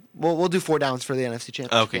 Okay. We'll do 4 downs for the NFC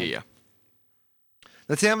Championship Okay, game. yeah.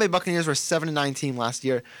 The Tampa Bay Buccaneers were a 7-9 team last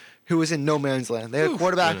year who was in no man's land. They had a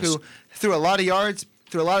quarterback who threw a lot of yards,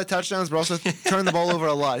 threw a lot of touchdowns, but also turned the ball over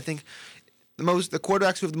a lot. I think the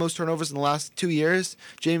quarterbacks who have the most turnovers in the last 2 years,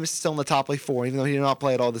 Jameis is still in the top 4, even though he did not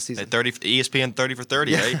play it all this season. 30 ESPN 30 for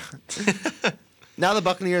 30, right? Now the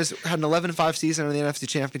Buccaneers had an 11-5 season in the NFC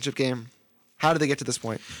Championship game. How did they get to this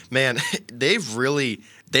point? Man, they've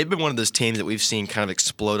been one of those teams that we've seen kind of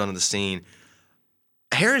explode onto the scene.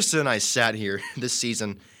 Harrison and I sat here this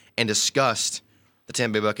season and discussed the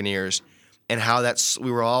Tampa Bay Buccaneers and how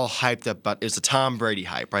we were all hyped up about it's the Tom Brady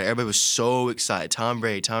hype, right? Everybody was so excited. Tom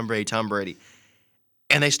Brady.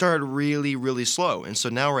 And they started really, really slow. And so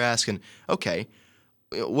now we're asking, okay,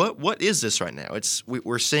 what is this right now?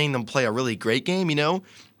 We're seeing them play a really great game,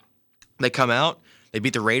 They come out, they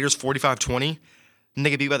beat the Raiders 45-20, and they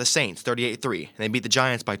get beat by the Saints 38-3, and they beat the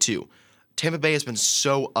Giants by 2. Tampa Bay has been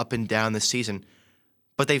so up and down this season,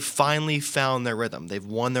 but they've finally found their rhythm. They've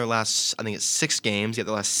won their last, I think it's 6 games, the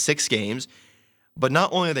last 6 games. But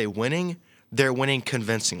not only are they winning, they're winning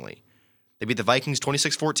convincingly. They beat the Vikings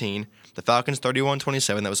 26-14, the Falcons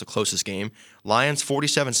 31-27, that was the closest game, Lions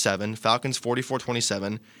 47-7, Falcons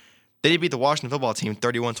 44-27. They did beat the Washington football team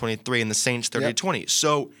 31-23 and the Saints 30-20.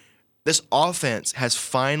 So this offense has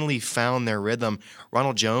finally found their rhythm.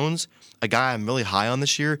 Ronald Jones, a guy I'm really high on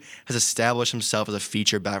this year, has established himself as a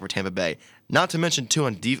feature back for Tampa Bay. Not to mention, too,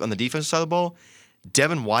 on the defensive side of the ball,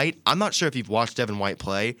 Devin White, I'm not sure if you've watched Devin White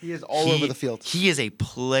play. He is all over the field. He is a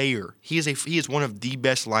player. He is one of the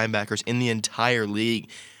best linebackers in the entire league.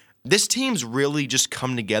 This team's really just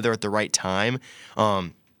come together at the right time.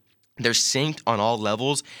 They're synced on all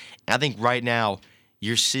levels. And I think right now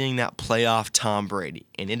you're seeing that playoff Tom Brady.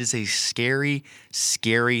 And it is a scary,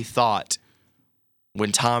 scary thought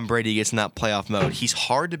when Tom Brady gets in that playoff mode. He's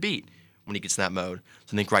hard to beat when he gets in that mode.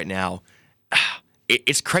 So I think right now,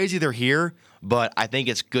 it's crazy they're here, but I think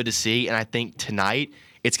it's good to see. And I think tonight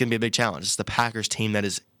it's going to be a big challenge. It's the Packers team that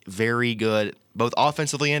is very good, both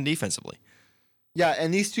offensively and defensively. Yeah,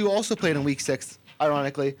 and these two also played in Week 6,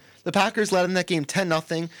 ironically. The Packers led in that game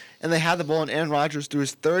 10-0, and they had the ball, and Aaron Rodgers threw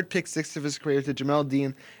his third pick six of his career to Jamel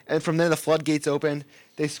Dean. And from there, the floodgates opened.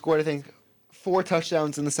 They scored, I think, 4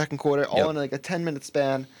 touchdowns in the second quarter, all in like a 10-minute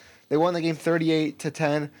span. They won the game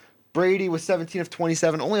 38-10. Brady was 17 of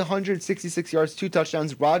 27, only 166 yards, 2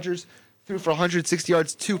 touchdowns. Rodgers threw for 160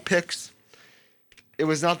 yards, 2 picks. It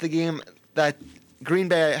was not the game that Green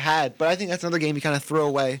Bay had, but I think that's another game you kind of throw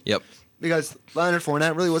away. Yep. Because Leonard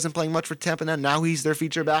Fournette really wasn't playing much for Tampa. Now he's their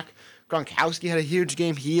feature back. Gronkowski had a huge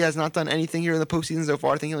game. He has not done anything here in the postseason so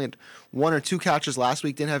far. I think he only had 1 or 2 catches last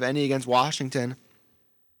week. Didn't have any against Washington.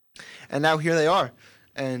 And now here they are.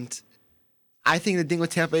 And I think the thing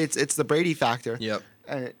with Tampa, it's the Brady factor. Yep.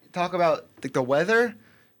 And talk about the weather.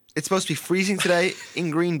 It's supposed to be freezing today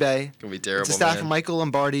in Green Bay. It's going to be terrible, It's a staff man. from Michael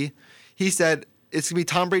Lombardi. He said it's going to be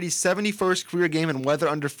Tom Brady's 71st career game in weather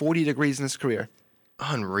under 40 degrees in his career.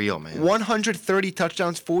 Unreal, man. 130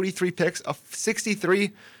 touchdowns, 43 picks, a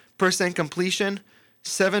 63% completion,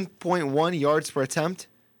 7.1 yards per attempt.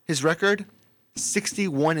 His record,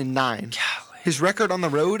 61-9. His record on the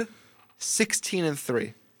road,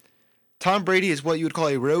 16-3. Tom Brady is what you would call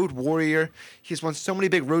a road warrior. He's won so many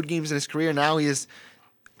big road games in his career. Now he is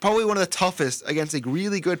probably one of the toughest against a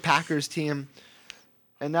really good Packers team.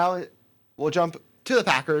 And now we'll jump to the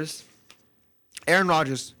Packers. Aaron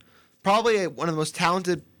Rodgers. Probably one of the most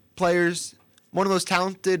talented players, one of the most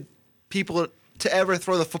talented people to ever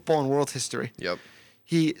throw the football in world history. Yep.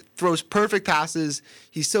 He throws perfect passes.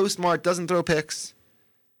 He's so smart, doesn't throw picks,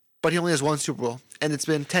 but he only has 1 Super Bowl. And it's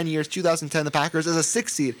been 10 years, 2010, the Packers as a 6th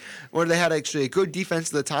seed, where they had actually a good defense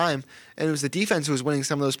at the time, and it was the defense who was winning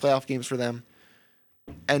some of those playoff games for them.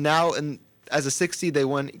 And now, as a 6th seed, they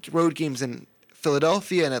won road games in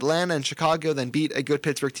Philadelphia and Atlanta and Chicago, then beat a good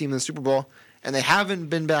Pittsburgh team in the Super Bowl. And they haven't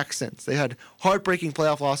been back since. They had heartbreaking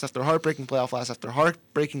playoff loss after heartbreaking playoff loss after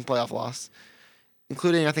heartbreaking playoff loss,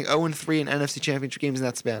 including, I think, 0-3 in NFC Championship games in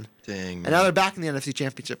that span. Dang, man. And now they're back in the NFC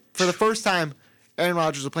Championship. For the first time, Aaron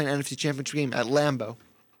Rodgers will play an NFC Championship game at Lambeau.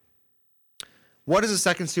 What does a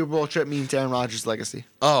second Super Bowl trip mean to Aaron Rodgers' legacy?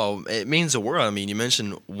 Oh, it means the world. I mean, you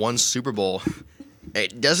mentioned 1 Super Bowl.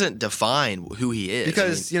 It doesn't define who he is.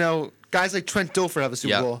 Because, guys like Trent Dilfer have a Super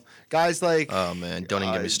Yeah. Bowl. Guys like... Oh, man. Don't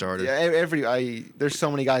even get me started. Yeah, there's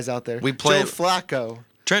so many guys out there. We play- Joe Flacco.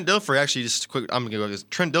 Trent Dilfer, actually, just quick, I'm going to go with this.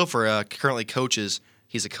 Trent Dilfer currently coaches.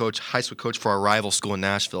 He's a coach, high school coach for our rival school in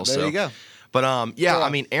Nashville. There you go. But, Yeah. I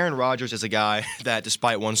mean, Aaron Rodgers is a guy that,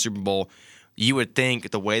 despite 1 Super Bowl, you would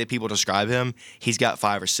think the way that people describe him, he's got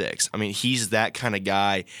 5 or 6. I mean, he's that kind of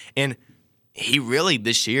guy. And he really,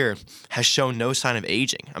 this year, has shown no sign of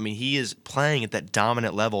aging. I mean, he is playing at that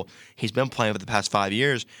dominant level he's been playing for the past 5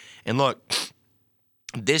 years. And look,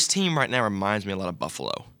 this team right now reminds me a lot of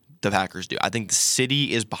Buffalo. The Packers do. I think the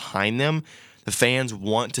city is behind them. The fans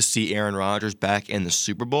want to see Aaron Rodgers back in the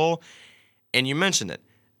Super Bowl. And you mentioned it.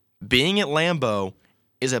 Being at Lambeau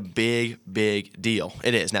is a big, big deal.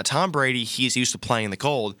 It is. Now, Tom Brady, he's used to playing in the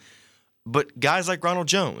cold. But guys like Ronald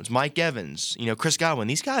Jones, Mike Evans, Chris Godwin,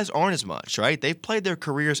 these guys aren't as much, right? They've played their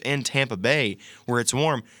careers in Tampa Bay where it's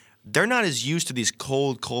warm. They're not as used to these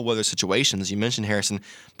cold weather situations. You mentioned, Harrison,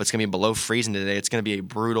 but it's going to be below freezing today. It's going to be a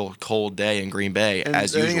brutal, cold day in Green Bay, And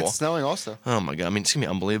as I usual. think it's snowing also. Oh, my God. I mean, it's going to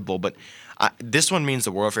be unbelievable. But this one means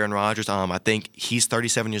the world for Aaron Rodgers. I think he's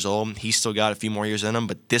 37 years old. He's still got a few more years in him.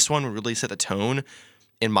 But this one really set the tone,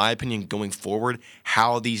 in my opinion, going forward,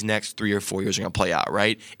 how these next 3 or 4 years are going to play out,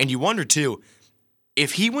 right? And you wonder, too,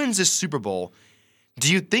 if he wins this Super Bowl,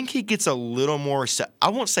 do you think he gets a little more, I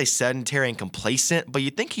won't say sedentary and complacent, but you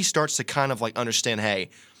think he starts to kind of understand, hey,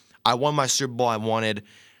 I won my Super Bowl I wanted.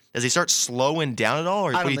 Does he start slowing down at all,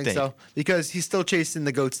 or I what don't do you think so, because he's still chasing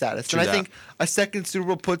the GOAT status. True And I that. think a second Super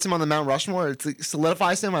Bowl puts him on the Mount Rushmore. It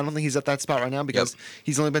solidifies him. I don't think he's at that spot right now because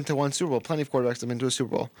he's only been to 1 Super Bowl. Plenty of quarterbacks have been to a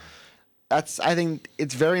Super Bowl. I think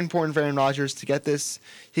it's very important for Aaron Rodgers to get this.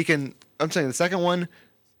 I'm saying the second one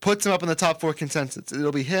puts him up in the top 4 consensus.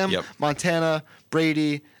 It'll be him, Montana,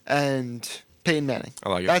 Brady, and Peyton Manning. I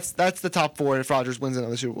like it. That's the top 4 if Rodgers wins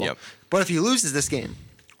another Super Bowl. Yep. But if he loses this game,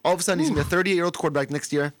 All of a sudden, he's going to be a 38-year-old quarterback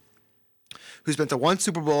next year who's been to 1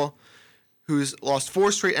 Super Bowl, who's lost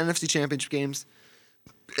 4 straight NFC Championship games.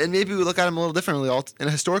 And maybe we look at him a little differently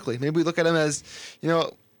historically. Maybe we look at him as,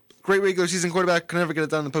 great regular season quarterback, could never get it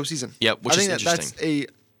done in the postseason. Yep, which is interesting.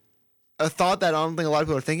 That's a thought that I don't think a lot of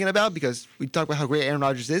people are thinking about because we talk about how great Aaron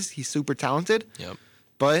Rodgers is. He's super talented. Yep.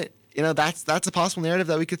 But, that's a possible narrative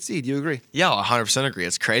that we could see. Do you agree? Yeah, 100% agree.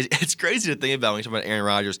 It's crazy. It's crazy to think about when you talk about Aaron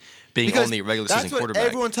Rodgers being only a regular season quarterback. That's what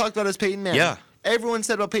everyone talked about as Peyton Manning. Yeah. Everyone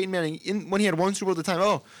said about Peyton Manning when he had 1 Super Bowl at the time,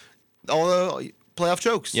 all the playoff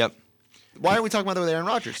chokes. Yep. Why aren't we talking about that with Aaron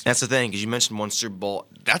Rodgers? That's the thing, because you mentioned 1 Super Bowl.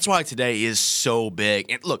 That's why today is so big.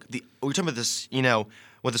 And look, we're talking about this,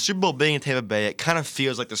 with the Super Bowl being in Tampa Bay, it kind of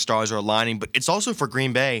feels like the stars are aligning, but it's also for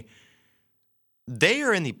Green Bay. They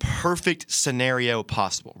are in the perfect scenario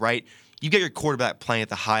possible, right? You get your quarterback playing at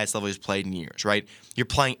the highest level he's played in years, right? You're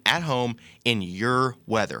playing at home in your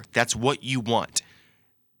weather. That's what you want.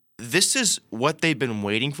 This is what they've been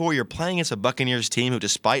waiting for. You're playing against a Buccaneers team who,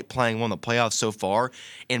 despite playing well in the playoffs so far,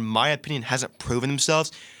 in my opinion, hasn't proven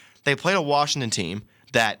themselves. They played a Washington team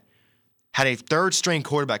that had a third-string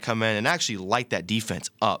quarterback come in and actually light that defense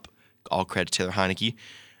up. All credit to Taylor Heineke.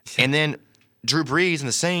 And then Drew Brees and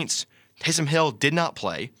the Saints, Taysom Hill did not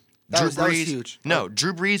play. That was huge. No,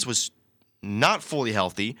 Drew Brees was not fully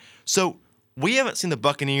healthy. So we haven't seen the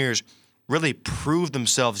Buccaneers really prove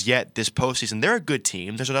themselves yet this postseason. They're a good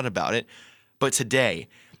team. There's no doubt about it. But today,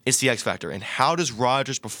 it's the X factor. And how does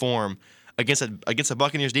Rodgers perform against a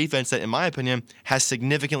Buccaneers defense that, in my opinion, has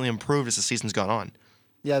significantly improved as the season's gone on?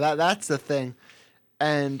 Yeah, that's the thing.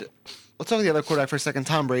 And let's talk about the other quarterback for a second,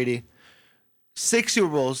 Tom Brady. 6 Super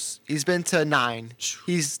Bowls. He's been to 9.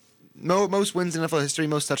 He's most wins in NFL history,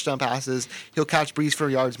 most touchdown passes. He'll catch Brees for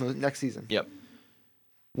yards next season. Yep.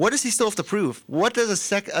 What does he still have to prove? What does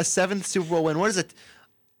a 7th Super Bowl win? What is it?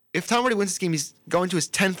 If Tom Brady wins this game, he's going to his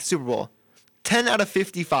 10th Super Bowl. 10 out of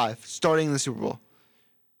 55 starting in the Super Bowl.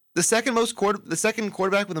 The second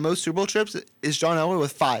quarterback with the most Super Bowl trips is John Elway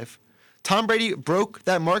with 5. Tom Brady broke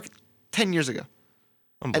that mark 10 years ago.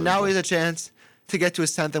 And now he has a chance to get to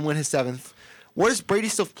his 10th and win his 7th. What is Brady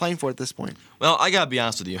still playing for at this point? Well, I got to be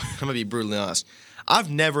honest with you. I'm going to be brutally honest. I've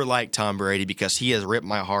never liked Tom Brady because he has ripped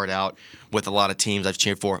my heart out with a lot of teams I've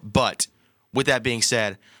cheered for. But with that being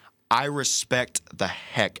said, I respect the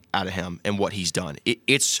heck out of him and what he's done.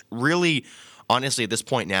 It's really, honestly, at this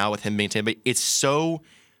point now with him being Tampa Bay, it's so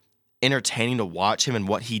entertaining to watch him and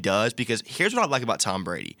what he does because here's what I like about Tom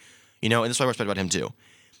Brady. And this is what I respect about him too.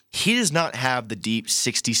 He does not have the deep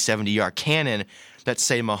 60, 70-yard cannon that,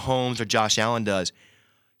 say, Mahomes or Josh Allen does.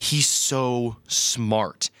 He's so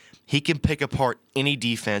smart. He can pick apart any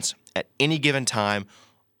defense at any given time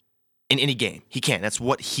in any game. He can. That's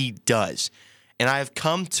what he does. And I have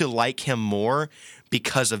come to like him more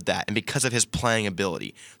because of that and because of his playing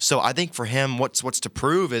ability. So I think for him, what's to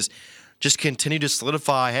prove is just continue to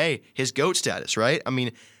solidify, his GOAT status, right? I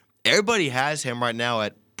mean, everybody has him right now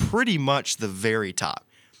at pretty much the very top.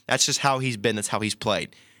 That's just how he's been. That's how he's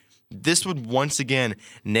played. This would once again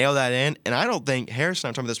nail that in. And I don't think, Harrison,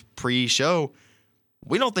 I'm talking about this pre-show,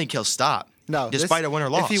 we don't think he'll stop. No, despite a win or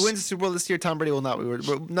loss. If he wins the Super Bowl this year, Tom Brady will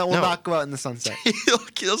not go out in the sunset.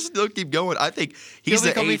 He'll still keep going. I think he'll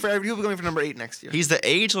be going for number 8 next year. He's the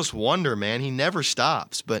ageless wonder, man. He never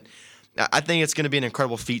stops. But I think it's going to be an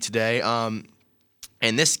incredible feat today.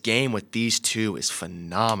 And this game with these two is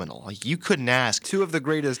phenomenal. Like, you couldn't ask. 2 of the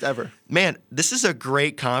greatest ever. Man, this is a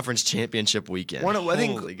great conference championship weekend.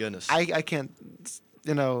 Holy goodness. I can't,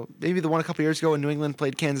 maybe the one a couple years ago when New England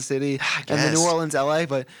played Kansas City and the New Orleans, LA,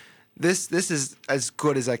 but this is as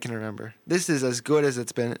good as I can remember. This is as good as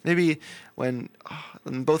it's been. Maybe when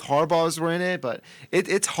both Harbaughs were in it, but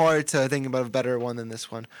it's hard to think about a better one than this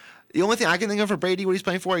one. The only thing I can think of for Brady, what he's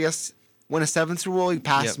playing for, I guess, win a 7th Super Bowl. He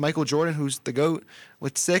passed Michael Jordan, who's the GOAT,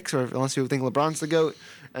 with 6, or unless you think LeBron's the GOAT.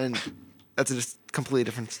 And that's a just completely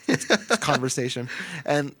different conversation.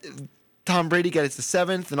 And Tom Brady gets the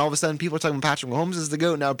 7th, and all of a sudden people are talking about Patrick Mahomes is the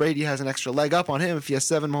GOAT. Now Brady has an extra leg up on him. If he has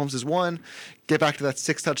 7, Mahomes is 1. Get back to that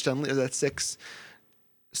 6 touchdown, that 6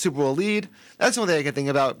 Super Bowl lead. That's the only thing I can think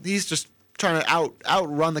about. He's just trying to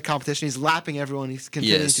outrun the competition. He's lapping everyone. He's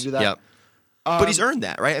continuing to do that. Yep. But he's earned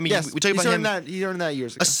that, right? I mean, yes, we talk about him. He earned that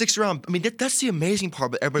years ago. A 6th round. I mean, that's the amazing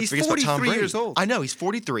part. But everybody forgets about Tom Brady. He's 43 years old. I know, he's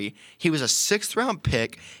 43. He was a 6th round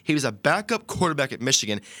pick. He was a backup quarterback at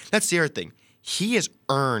Michigan. That's the other thing. He has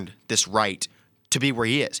earned this right to be where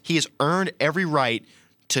he is. He has earned every right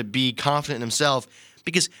to be confident in himself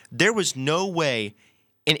because there was no way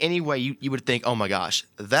in any way you would think, oh my gosh,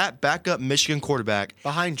 that backup Michigan quarterback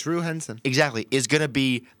Behind Drew Henson. exactly is going to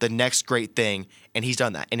be the next great thing, and he's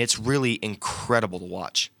done that, and it's really incredible to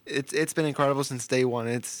watch. It's been incredible since day one.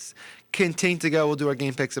 It's continued to go. We'll do our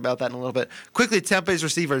game picks about that in a little bit. Quickly, Tampa Bay's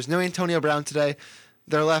receivers. No Antonio Brown today.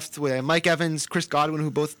 They're left with Mike Evans, Chris Godwin,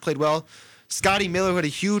 who both played well. Scotty Miller, who had a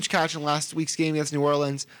huge catch in last week's game against New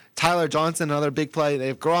Orleans. Tyler Johnson, another big play. They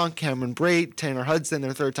have Gronk, Cameron Brate, Tanner Hudson,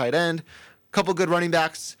 their third tight end. A couple good running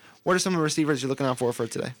backs. What are some of the receivers you're looking out for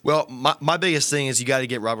today? Well, my biggest thing is you got to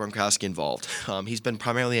get Rob Gronkowski involved. He's been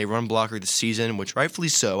primarily a run blocker this season, which rightfully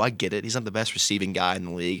so. I get it. He's not the best receiving guy in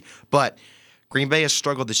the league. But Green Bay has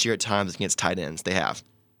struggled this year at times against tight ends. They have.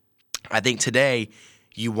 I think today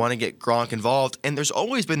you want to get Gronk involved. And there's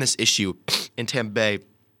always been this issue in Tampa Bay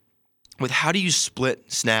with how do you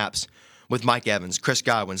split snaps with Mike Evans, Chris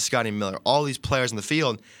Godwin, Scotty Miller, all these players in the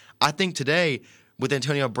field. I think today with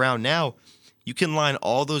Antonio Brown now, you can line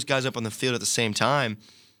all those guys up on the field at the same time.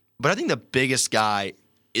 But I think the biggest guy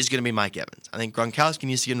is going to be Mike Evans. I think Gronkowski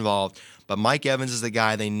needs to get involved, but Mike Evans is the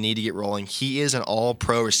guy they need to get rolling. He is an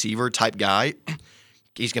all-pro receiver type guy.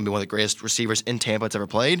 He's going to be one of the greatest receivers in Tampa that's ever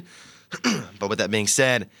played. But with that being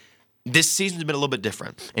said, this season's been a little bit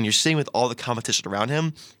different. And you're seeing with all the competition around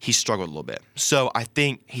him, he struggled a little bit. So I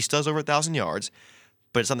think he still has over 1,000 yards,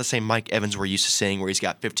 but it's not the same Mike Evans we're used to seeing where he's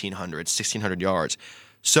got 1,500, 1,600 yards.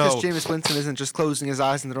 So Because Jameis Winston isn't just closing his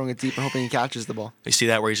eyes and throwing it deep and hoping he catches the ball. you see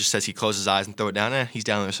that where he just says he closes his eyes and throw it down? He's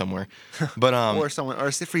down there somewhere. But or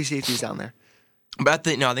a free safety's down there. But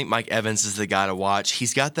I think Mike Evans is the guy to watch.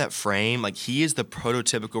 He's got that frame. Like, he is the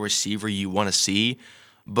prototypical receiver you want to see.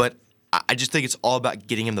 But I just think it's all about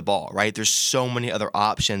getting him the ball, right? There's so many other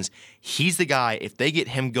options. He's the guy, if they get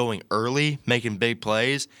him going early, making big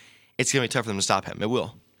plays, it's going to be tough for them to stop him. It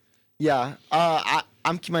will. Yeah.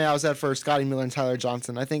 I'm keeping my eyes out for Scotty Miller and Tyler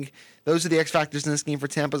Johnson. I think those are the X factors in this game for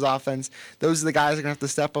Tampa's offense. Those are the guys that are going to have to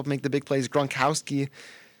step up, make the big plays. Gronkowski,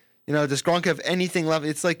 does Gronk have anything left?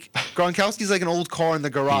 It's like Gronkowski's like an old car in the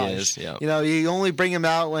garage. He is, yeah. You only bring him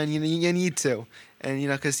out when you need to. And,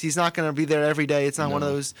 because he's not going to be there every day. It's not one of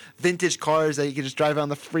those vintage cars that you can just drive on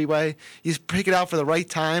the freeway. You just pick it out for the right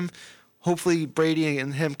time. Hopefully Brady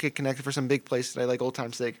and him get connected for some big plays today, like old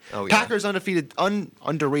time's sake. Oh, yeah. Packers undefeated,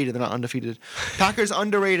 underrated. They're not undefeated. Packers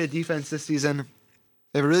underrated defense this season.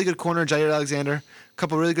 They have a really good corner, Jair Alexander. A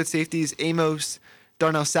couple really good safeties, Amos,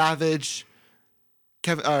 Darnell Savage,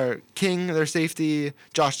 King, their safety,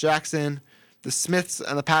 Josh Jackson, the Smiths,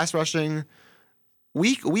 and the pass rushing.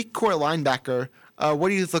 Weak core linebacker.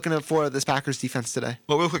 What are you looking for this Packers defense today?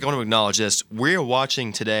 Well, real quick, I want to acknowledge this. We're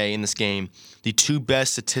watching today in this game the two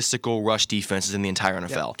best statistical rush defenses in the entire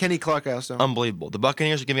NFL. Yeah. Kenny Clark also. Unbelievable. The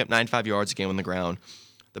Buccaneers are giving up 95 yards a game on the ground.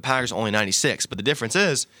 The Packers only 96. But the difference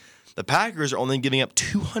is the Packers are only giving up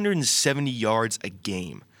 270 yards a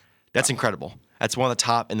game. That's incredible. That's one of the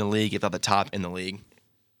top in the league, if not the top in the league.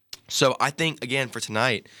 So I think, again, for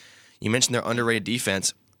tonight, you mentioned their underrated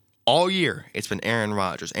defense. All year, it's been Aaron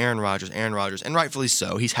Rodgers, and rightfully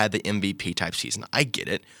so. He's had the MVP type season. I get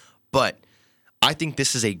it. But I think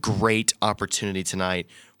this is a great opportunity tonight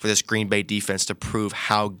for this Green Bay defense to prove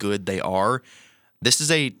how good they are. This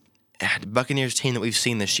is a Buccaneers team that we've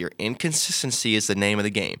seen this year. Inconsistency is the name of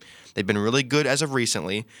the game. They've been really good as of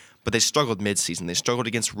recently, but they struggled midseason. They struggled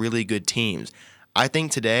against really good teams. I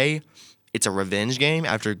think today it's a revenge game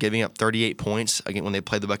after giving up 38 points again when they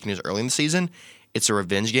played the Buccaneers early in the season. It's a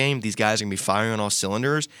revenge game. These guys are going to be firing on all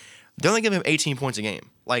cylinders. They're only giving him 18 points a game.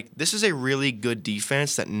 Like, this is a really good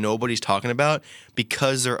defense that nobody's talking about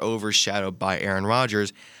because they're overshadowed by Aaron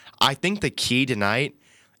Rodgers. I think the key tonight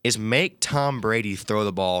is make Tom Brady throw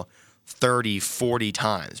the ball 30, 40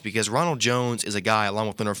 times because Ronald Jones is a guy, along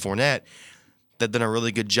with Leonard Fournette, that done a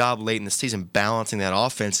really good job late in the season balancing that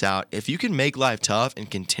offense out. If you can make life tough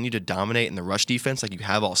and continue to dominate in the rush defense like you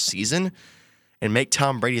have all season, and make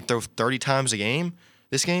Tom Brady throw 30 times a game,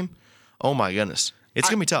 this game, oh my goodness. It's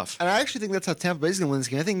going to be tough. And I actually think that's how Tampa Bay's going to win this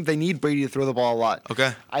game. I think they need Brady to throw the ball a lot.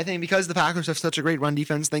 Okay. I think because the Packers have such a great run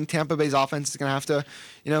defense, I think Tampa Bay's offense is going to have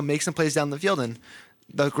to, make some plays down the field. And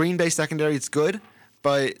the Green Bay secondary, it's good,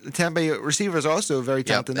 but the Tampa Bay receivers are also very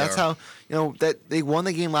talented. Yep, that's how, that they won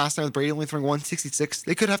the game last night with Brady only throwing 166.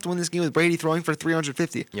 They could have to win this game with Brady throwing for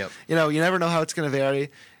 350. Yep. You never know how it's going to vary.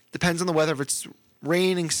 Depends on the weather. If it's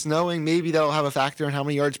raining, snowing, maybe that'll have a factor in how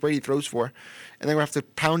many yards Brady throws for. And then we'll have to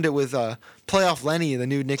pound it with Playoff Lenny, the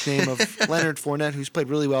new nickname of Leonard Fournette, who's played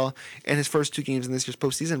really well in his first two games in this year's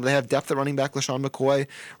postseason. But they have depth at running back, LaShawn McCoy.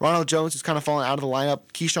 Ronald Jones, who's kind of fallen out of the lineup.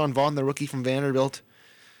 Keyshawn Vaughn, the rookie from Vanderbilt.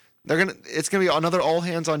 It's gonna be another all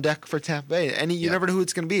hands on deck for Tampa Bay. You never know who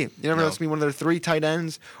it's gonna be. You never know it's gonna be one of their 3 tight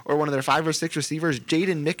ends or one of their 5 or 6 receivers.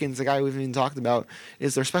 Jaden Mickens, the guy we've even talked about,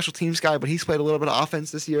 is their special teams guy, but he's played a little bit of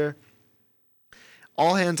offense this year.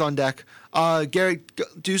 All hands on deck.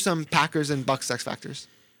 Garrett, do some Packers and Bucks X factors.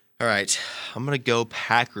 All right, I'm gonna go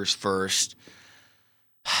Packers first.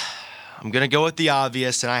 I'm gonna go with the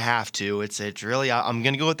obvious, and I have to. It's really. I'm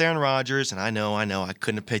gonna go with Aaron Rodgers, and I know. I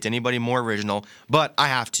couldn't have picked anybody more original, but I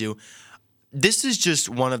have to. This is just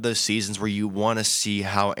one of those seasons where you want to see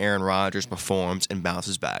how Aaron Rodgers performs and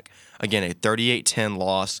bounces back. Again, a 38-10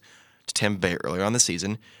 loss to Tampa Bay earlier on the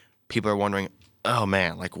season. People are wondering, oh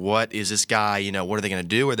man, like what is this guy? What are they gonna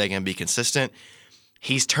do? Are they gonna be consistent?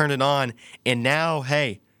 He's turned it on, and now,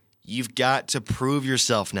 hey. You've got to prove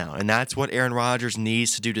yourself now, and that's what Aaron Rodgers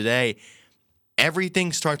needs to do today.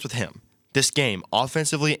 Everything starts with him. This game,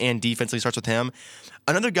 offensively and defensively, starts with him.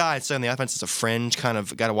 Another guy I'd say on the offense is a fringe kind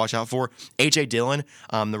of guy to watch out for, A.J. Dillon,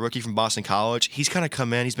 the rookie from Boston College. He's kind of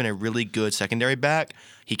come in. He's been a really good secondary back.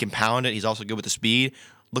 He can pound it. He's also good with the speed.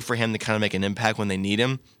 Look for him to kind of make an impact when they need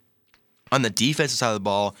him. On the defensive side of the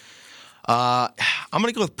ball, I'm going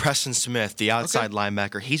to go with Preston Smith, the outside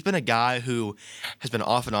linebacker. He's been a guy who has been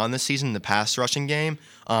off and on this season in the pass rushing game.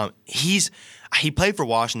 He played for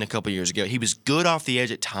Washington a couple years ago. He was good off the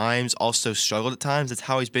edge at times, also struggled at times. That's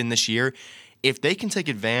how he's been this year. If they can take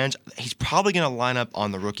advantage, he's probably going to line up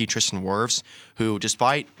on the rookie Tristan Wirfs, who,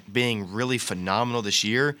 despite being really phenomenal this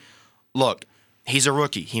year, look, he's a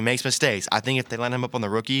rookie. He makes mistakes. I think if they line him up on the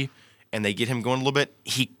rookie and they get him going a little bit,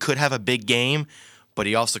 he could have a big game. But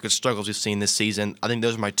he also could struggle, as we've seen this season. I think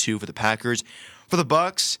those are my 2 for the Packers. For the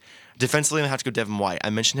Bucks, defensively, I have to go Devin White. I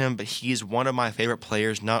mentioned him, but he's one of my favorite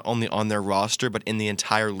players, not only on their roster, but in the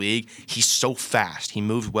entire league. He's so fast. He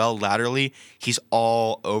moves well laterally. He's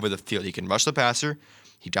all over the field. He can rush the passer.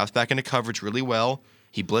 He drops back into coverage really well.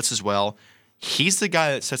 He blitzes well. He's the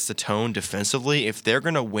guy that sets the tone defensively. If they're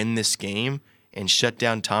going to win this game and shut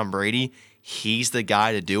down Tom Brady, he's the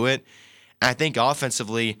guy to do it. And I think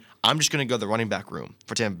offensively, I'm just going to go the running back room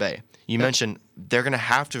for Tampa Bay. You mentioned they're going to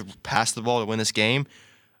have to pass the ball to win this game,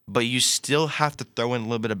 but you still have to throw in a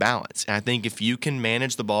little bit of balance. And I think if you can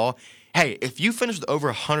manage the ball, hey, if you finish with over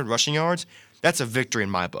 100 rushing yards, that's a victory in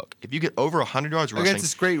my book. If you get over 100 yards rushing, against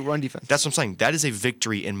this great run defense. That's what I'm saying. That is a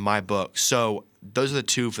victory in my book. So those are the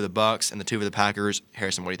 2 for the Bucks and the 2 for the Packers.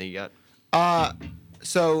 Harrison, what do you think you got?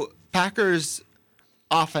 So Packers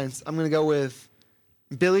offense, I'm going to go with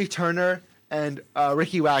Billy Turner and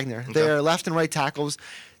Ricky Wagner. Okay. They are left and right tackles.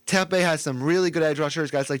 Tampa Bay has some really good edge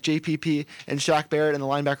rushers, guys like JPP and Shaq Barrett, and the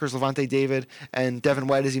linebackers Levante David and Devin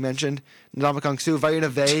White, as you mentioned. Ndamukong Suh, Vita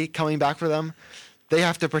Vey coming back for them. They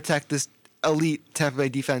have to protect this elite Tampa Bay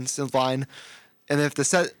defensive line, and they have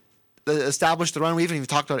to establish the run. We haven't even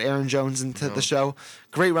talked about Aaron Jones into the show.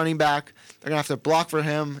 Great running back. They're gonna have to block for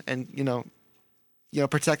him and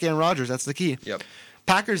protect Aaron Rodgers. That's the key. Yep.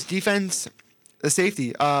 Packers defense. The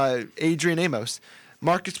safety, Adrian Amos.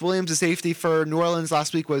 Marcus Williams, the safety for New Orleans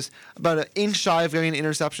last week, was about an inch shy of getting an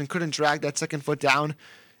interception. Couldn't drag that second foot down.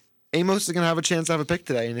 Amos is going to have a chance to have a pick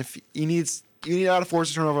today, and if you need to force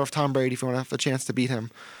a turnover of Tom Brady if you want to have a chance to beat him.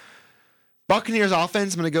 Buccaneers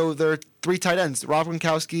offense, I'm going to go their 3 tight ends: Rob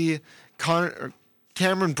Gronkowski,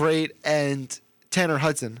 Cameron Brate, and Tanner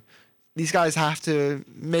Hudson. These guys have to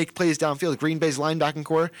make plays downfield. Green Bay's linebacking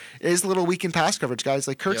core is a little weak in pass coverage. Guys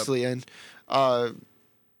like Kirksley and I'm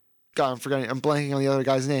blanking on the other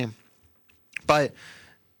guy's name. But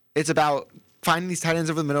it's about finding these tight ends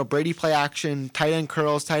over the middle. Brady play action, tight end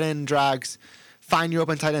curls, tight end drags. Find your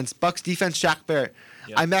open tight ends. Bucks defense, Shaq Barrett.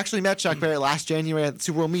 Yep. I actually met Shaq Barrett last January at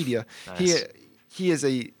Super Bowl Media. Nice. He is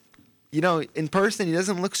in person, he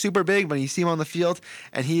doesn't look super big, but you see him on the field,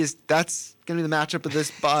 and that's going to be the matchup of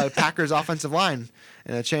this Packers offensive line.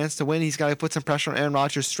 And a chance to win, he's got to put some pressure on Aaron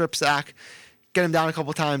Rodgers, strip sack, get him down a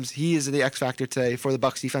couple times. He is the X factor today for the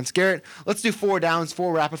Bucs defense. Garrett, let's do 4 downs,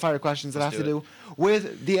 4 rapid-fire questions that have to do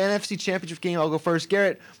with the NFC Championship game. I'll go first.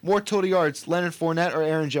 Garrett, more total yards, Leonard Fournette or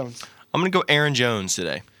Aaron Jones? I'm going to go Aaron Jones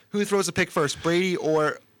today. Who throws a pick first, Brady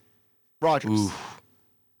or Rodgers? Ooh.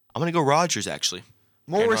 I'm going to go Rodgers, actually.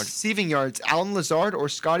 More receiving yards, Allen Lazard or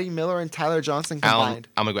Scotty Miller and Tyler Johnson combined?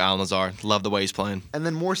 I'm going to go Allen Lazard. Love the way he's playing. And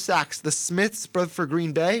then more sacks, the Smiths for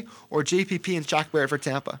Green Bay or JPP and Shaq Barrett for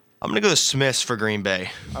Tampa? I'm going to go the Smiths for Green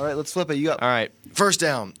Bay. All right, let's flip it. You up. All right. First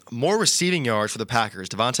down, more receiving yards for the Packers,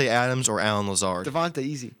 Devontae Adams or Allen Lazard? Devontae,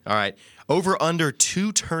 easy. All right. Over under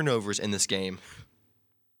 2 turnovers in this game.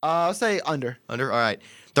 I'll say under. Under? All right.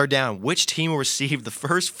 Third down, which team will receive the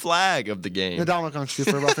first flag of the game? Ndamukong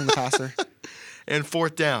Suh for roughing the passer. and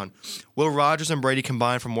fourth down. Will Rodgers and Brady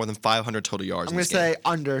combine for more than 500 total yards? I'm going to say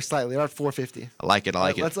under slightly, about 450. I like it.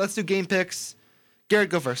 Let's do game picks. Garrett,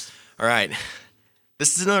 go first. All right.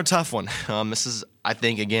 This is another tough one. I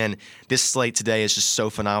think, again, this slate today is just so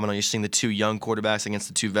phenomenal. You're seeing the two young quarterbacks against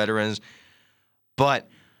the two veterans. But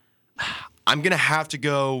I'm going to have to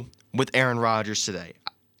go with Aaron Rodgers today.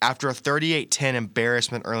 After a 38-10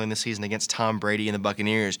 embarrassment early in the season against Tom Brady and the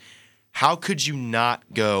Buccaneers, how could you not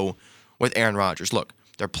go with Aaron Rodgers? Look,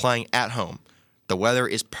 they're playing at home. The weather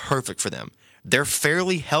is perfect for them. They're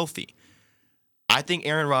fairly healthy. I think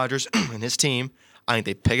Aaron Rodgers and his team, I think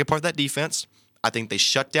they pick apart that defense. I think they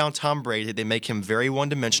shut down Tom Brady. They make him very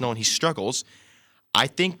one-dimensional, and he struggles. I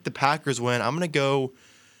think the Packers win. I'm going to go.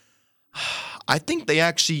 I think they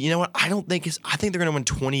actually, you know what? I think they're going to win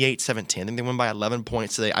 28-17. I think they win by 11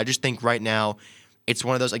 points today. I just think right now it's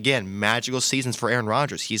one of those, again, magical seasons for Aaron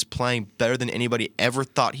Rodgers. He's playing better than anybody ever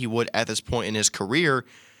thought he would at this point in his career.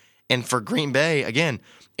 And for Green Bay, again,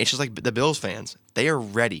 it's just like the Bills fans. They are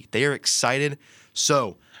ready. They are excited.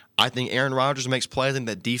 So I think Aaron Rodgers makes plays. I think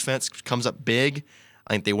that defense comes up big.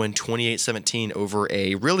 I think they win 28-17 over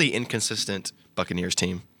a really inconsistent Buccaneers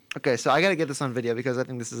team. Okay, so I got to get this on video because I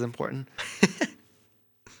think this is important.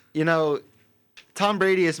 You know, Tom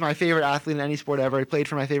Brady is my favorite athlete in any sport ever. He played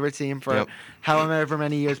for my favorite team for however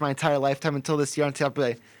many years, my entire lifetime until this year on Tampa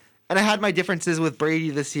Bay. And I had my differences with Brady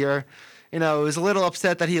this year. You know, I was a little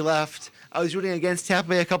upset that he left. I was rooting against Tampa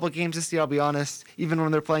Bay a couple of games this year, I'll be honest, even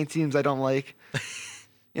when they're playing teams I don't like.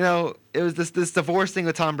 You know, it was this divorce thing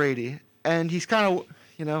with Tom Brady. And he's kind of,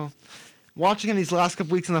 you know, watching him these last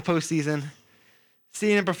couple weeks in the postseason,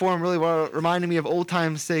 seeing him perform really well, reminding me of old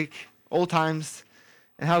times, and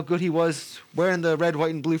how good he was wearing the red,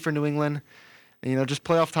 white, and blue for New England. And, you know, just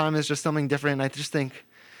playoff time is just something different. And I just think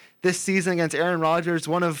this season against Aaron Rodgers,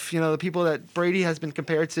 one of, you know, the people that Brady has been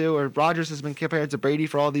compared to, or Rodgers has been compared to Brady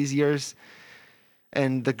for all these years,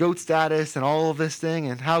 and the GOAT status and all of this thing,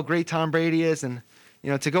 and how great Tom Brady is, and,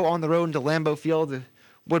 you know, to go on the road into Lambeau Field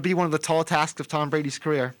would be one of the tall tasks of Tom Brady's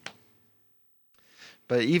career.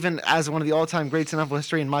 But even as one of the all-time greats in NFL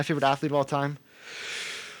history and my favorite athlete of all time,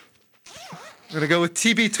 I'm going to go with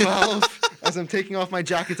TB12 as I'm taking off my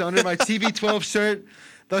jacket to under my TB12 shirt.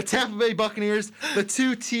 The Tampa Bay Buccaneers, the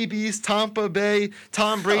two TBs, Tampa Bay,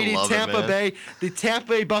 Tom Brady, Tampa Bay. The Tampa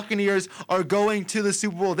Bay Buccaneers are going to the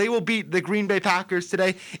Super Bowl. They will beat the Green Bay Packers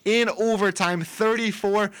today in overtime,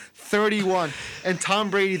 34-31. And Tom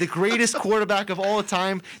Brady, the greatest quarterback of all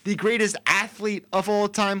time, the greatest athlete of all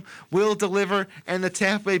time, will deliver, and the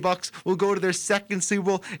Tampa Bay Bucs will go to their second Super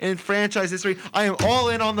Bowl in franchise history. I am all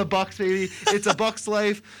in on the Bucs, baby. It's a Bucs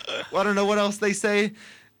life. I don't know what else they say.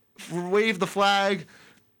 Wave the flag.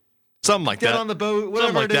 Something like that. Get on the boat,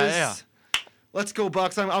 whatever Something like it is. that, yeah. Let's go,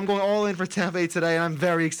 Bucks. I'm going all in for Tampa Bay today, and I'm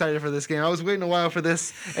very excited for this game. I was waiting a while for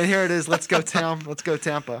this, and here it is. Let's go, Let's go,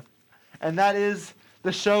 Tampa. And that is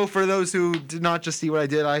the show for those who did not just see what I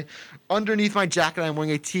did. Underneath my jacket, I'm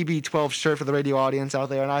wearing a TB12 shirt for the radio audience out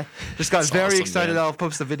there, and I just got very excited. Man. I'll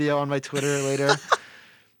post a video on my Twitter later.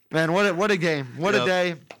 Man, what a game. What a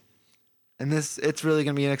day. And it's really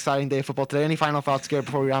going to be an exciting day of football today. Any final thoughts, Garrett,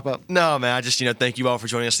 before we wrap up? No, man. I just, thank you all for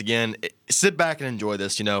joining us again. Sit back and enjoy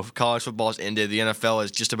this. College football's ended. The NFL is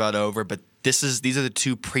just about over. But these are the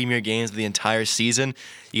two premier games of the entire season.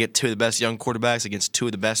 You get two of the best young quarterbacks against two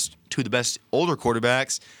of the best older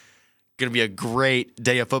quarterbacks. Going to be a great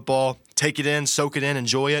day of football. Take it in, soak it in,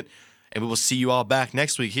 enjoy it. And we will see you all back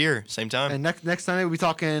next week here, same time. And next Sunday, we'll be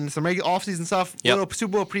talking some regular off-season stuff. Yep. Little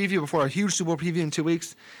Super Bowl preview before a huge Super Bowl preview in 2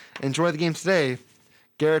 weeks. Enjoy the games today.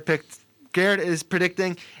 Garrett is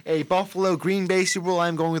predicting a Buffalo-Green Bay Super Bowl.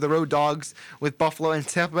 I'm going with the Road Dogs with Buffalo and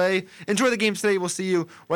Tampa Bay. Enjoy the games today. We'll see you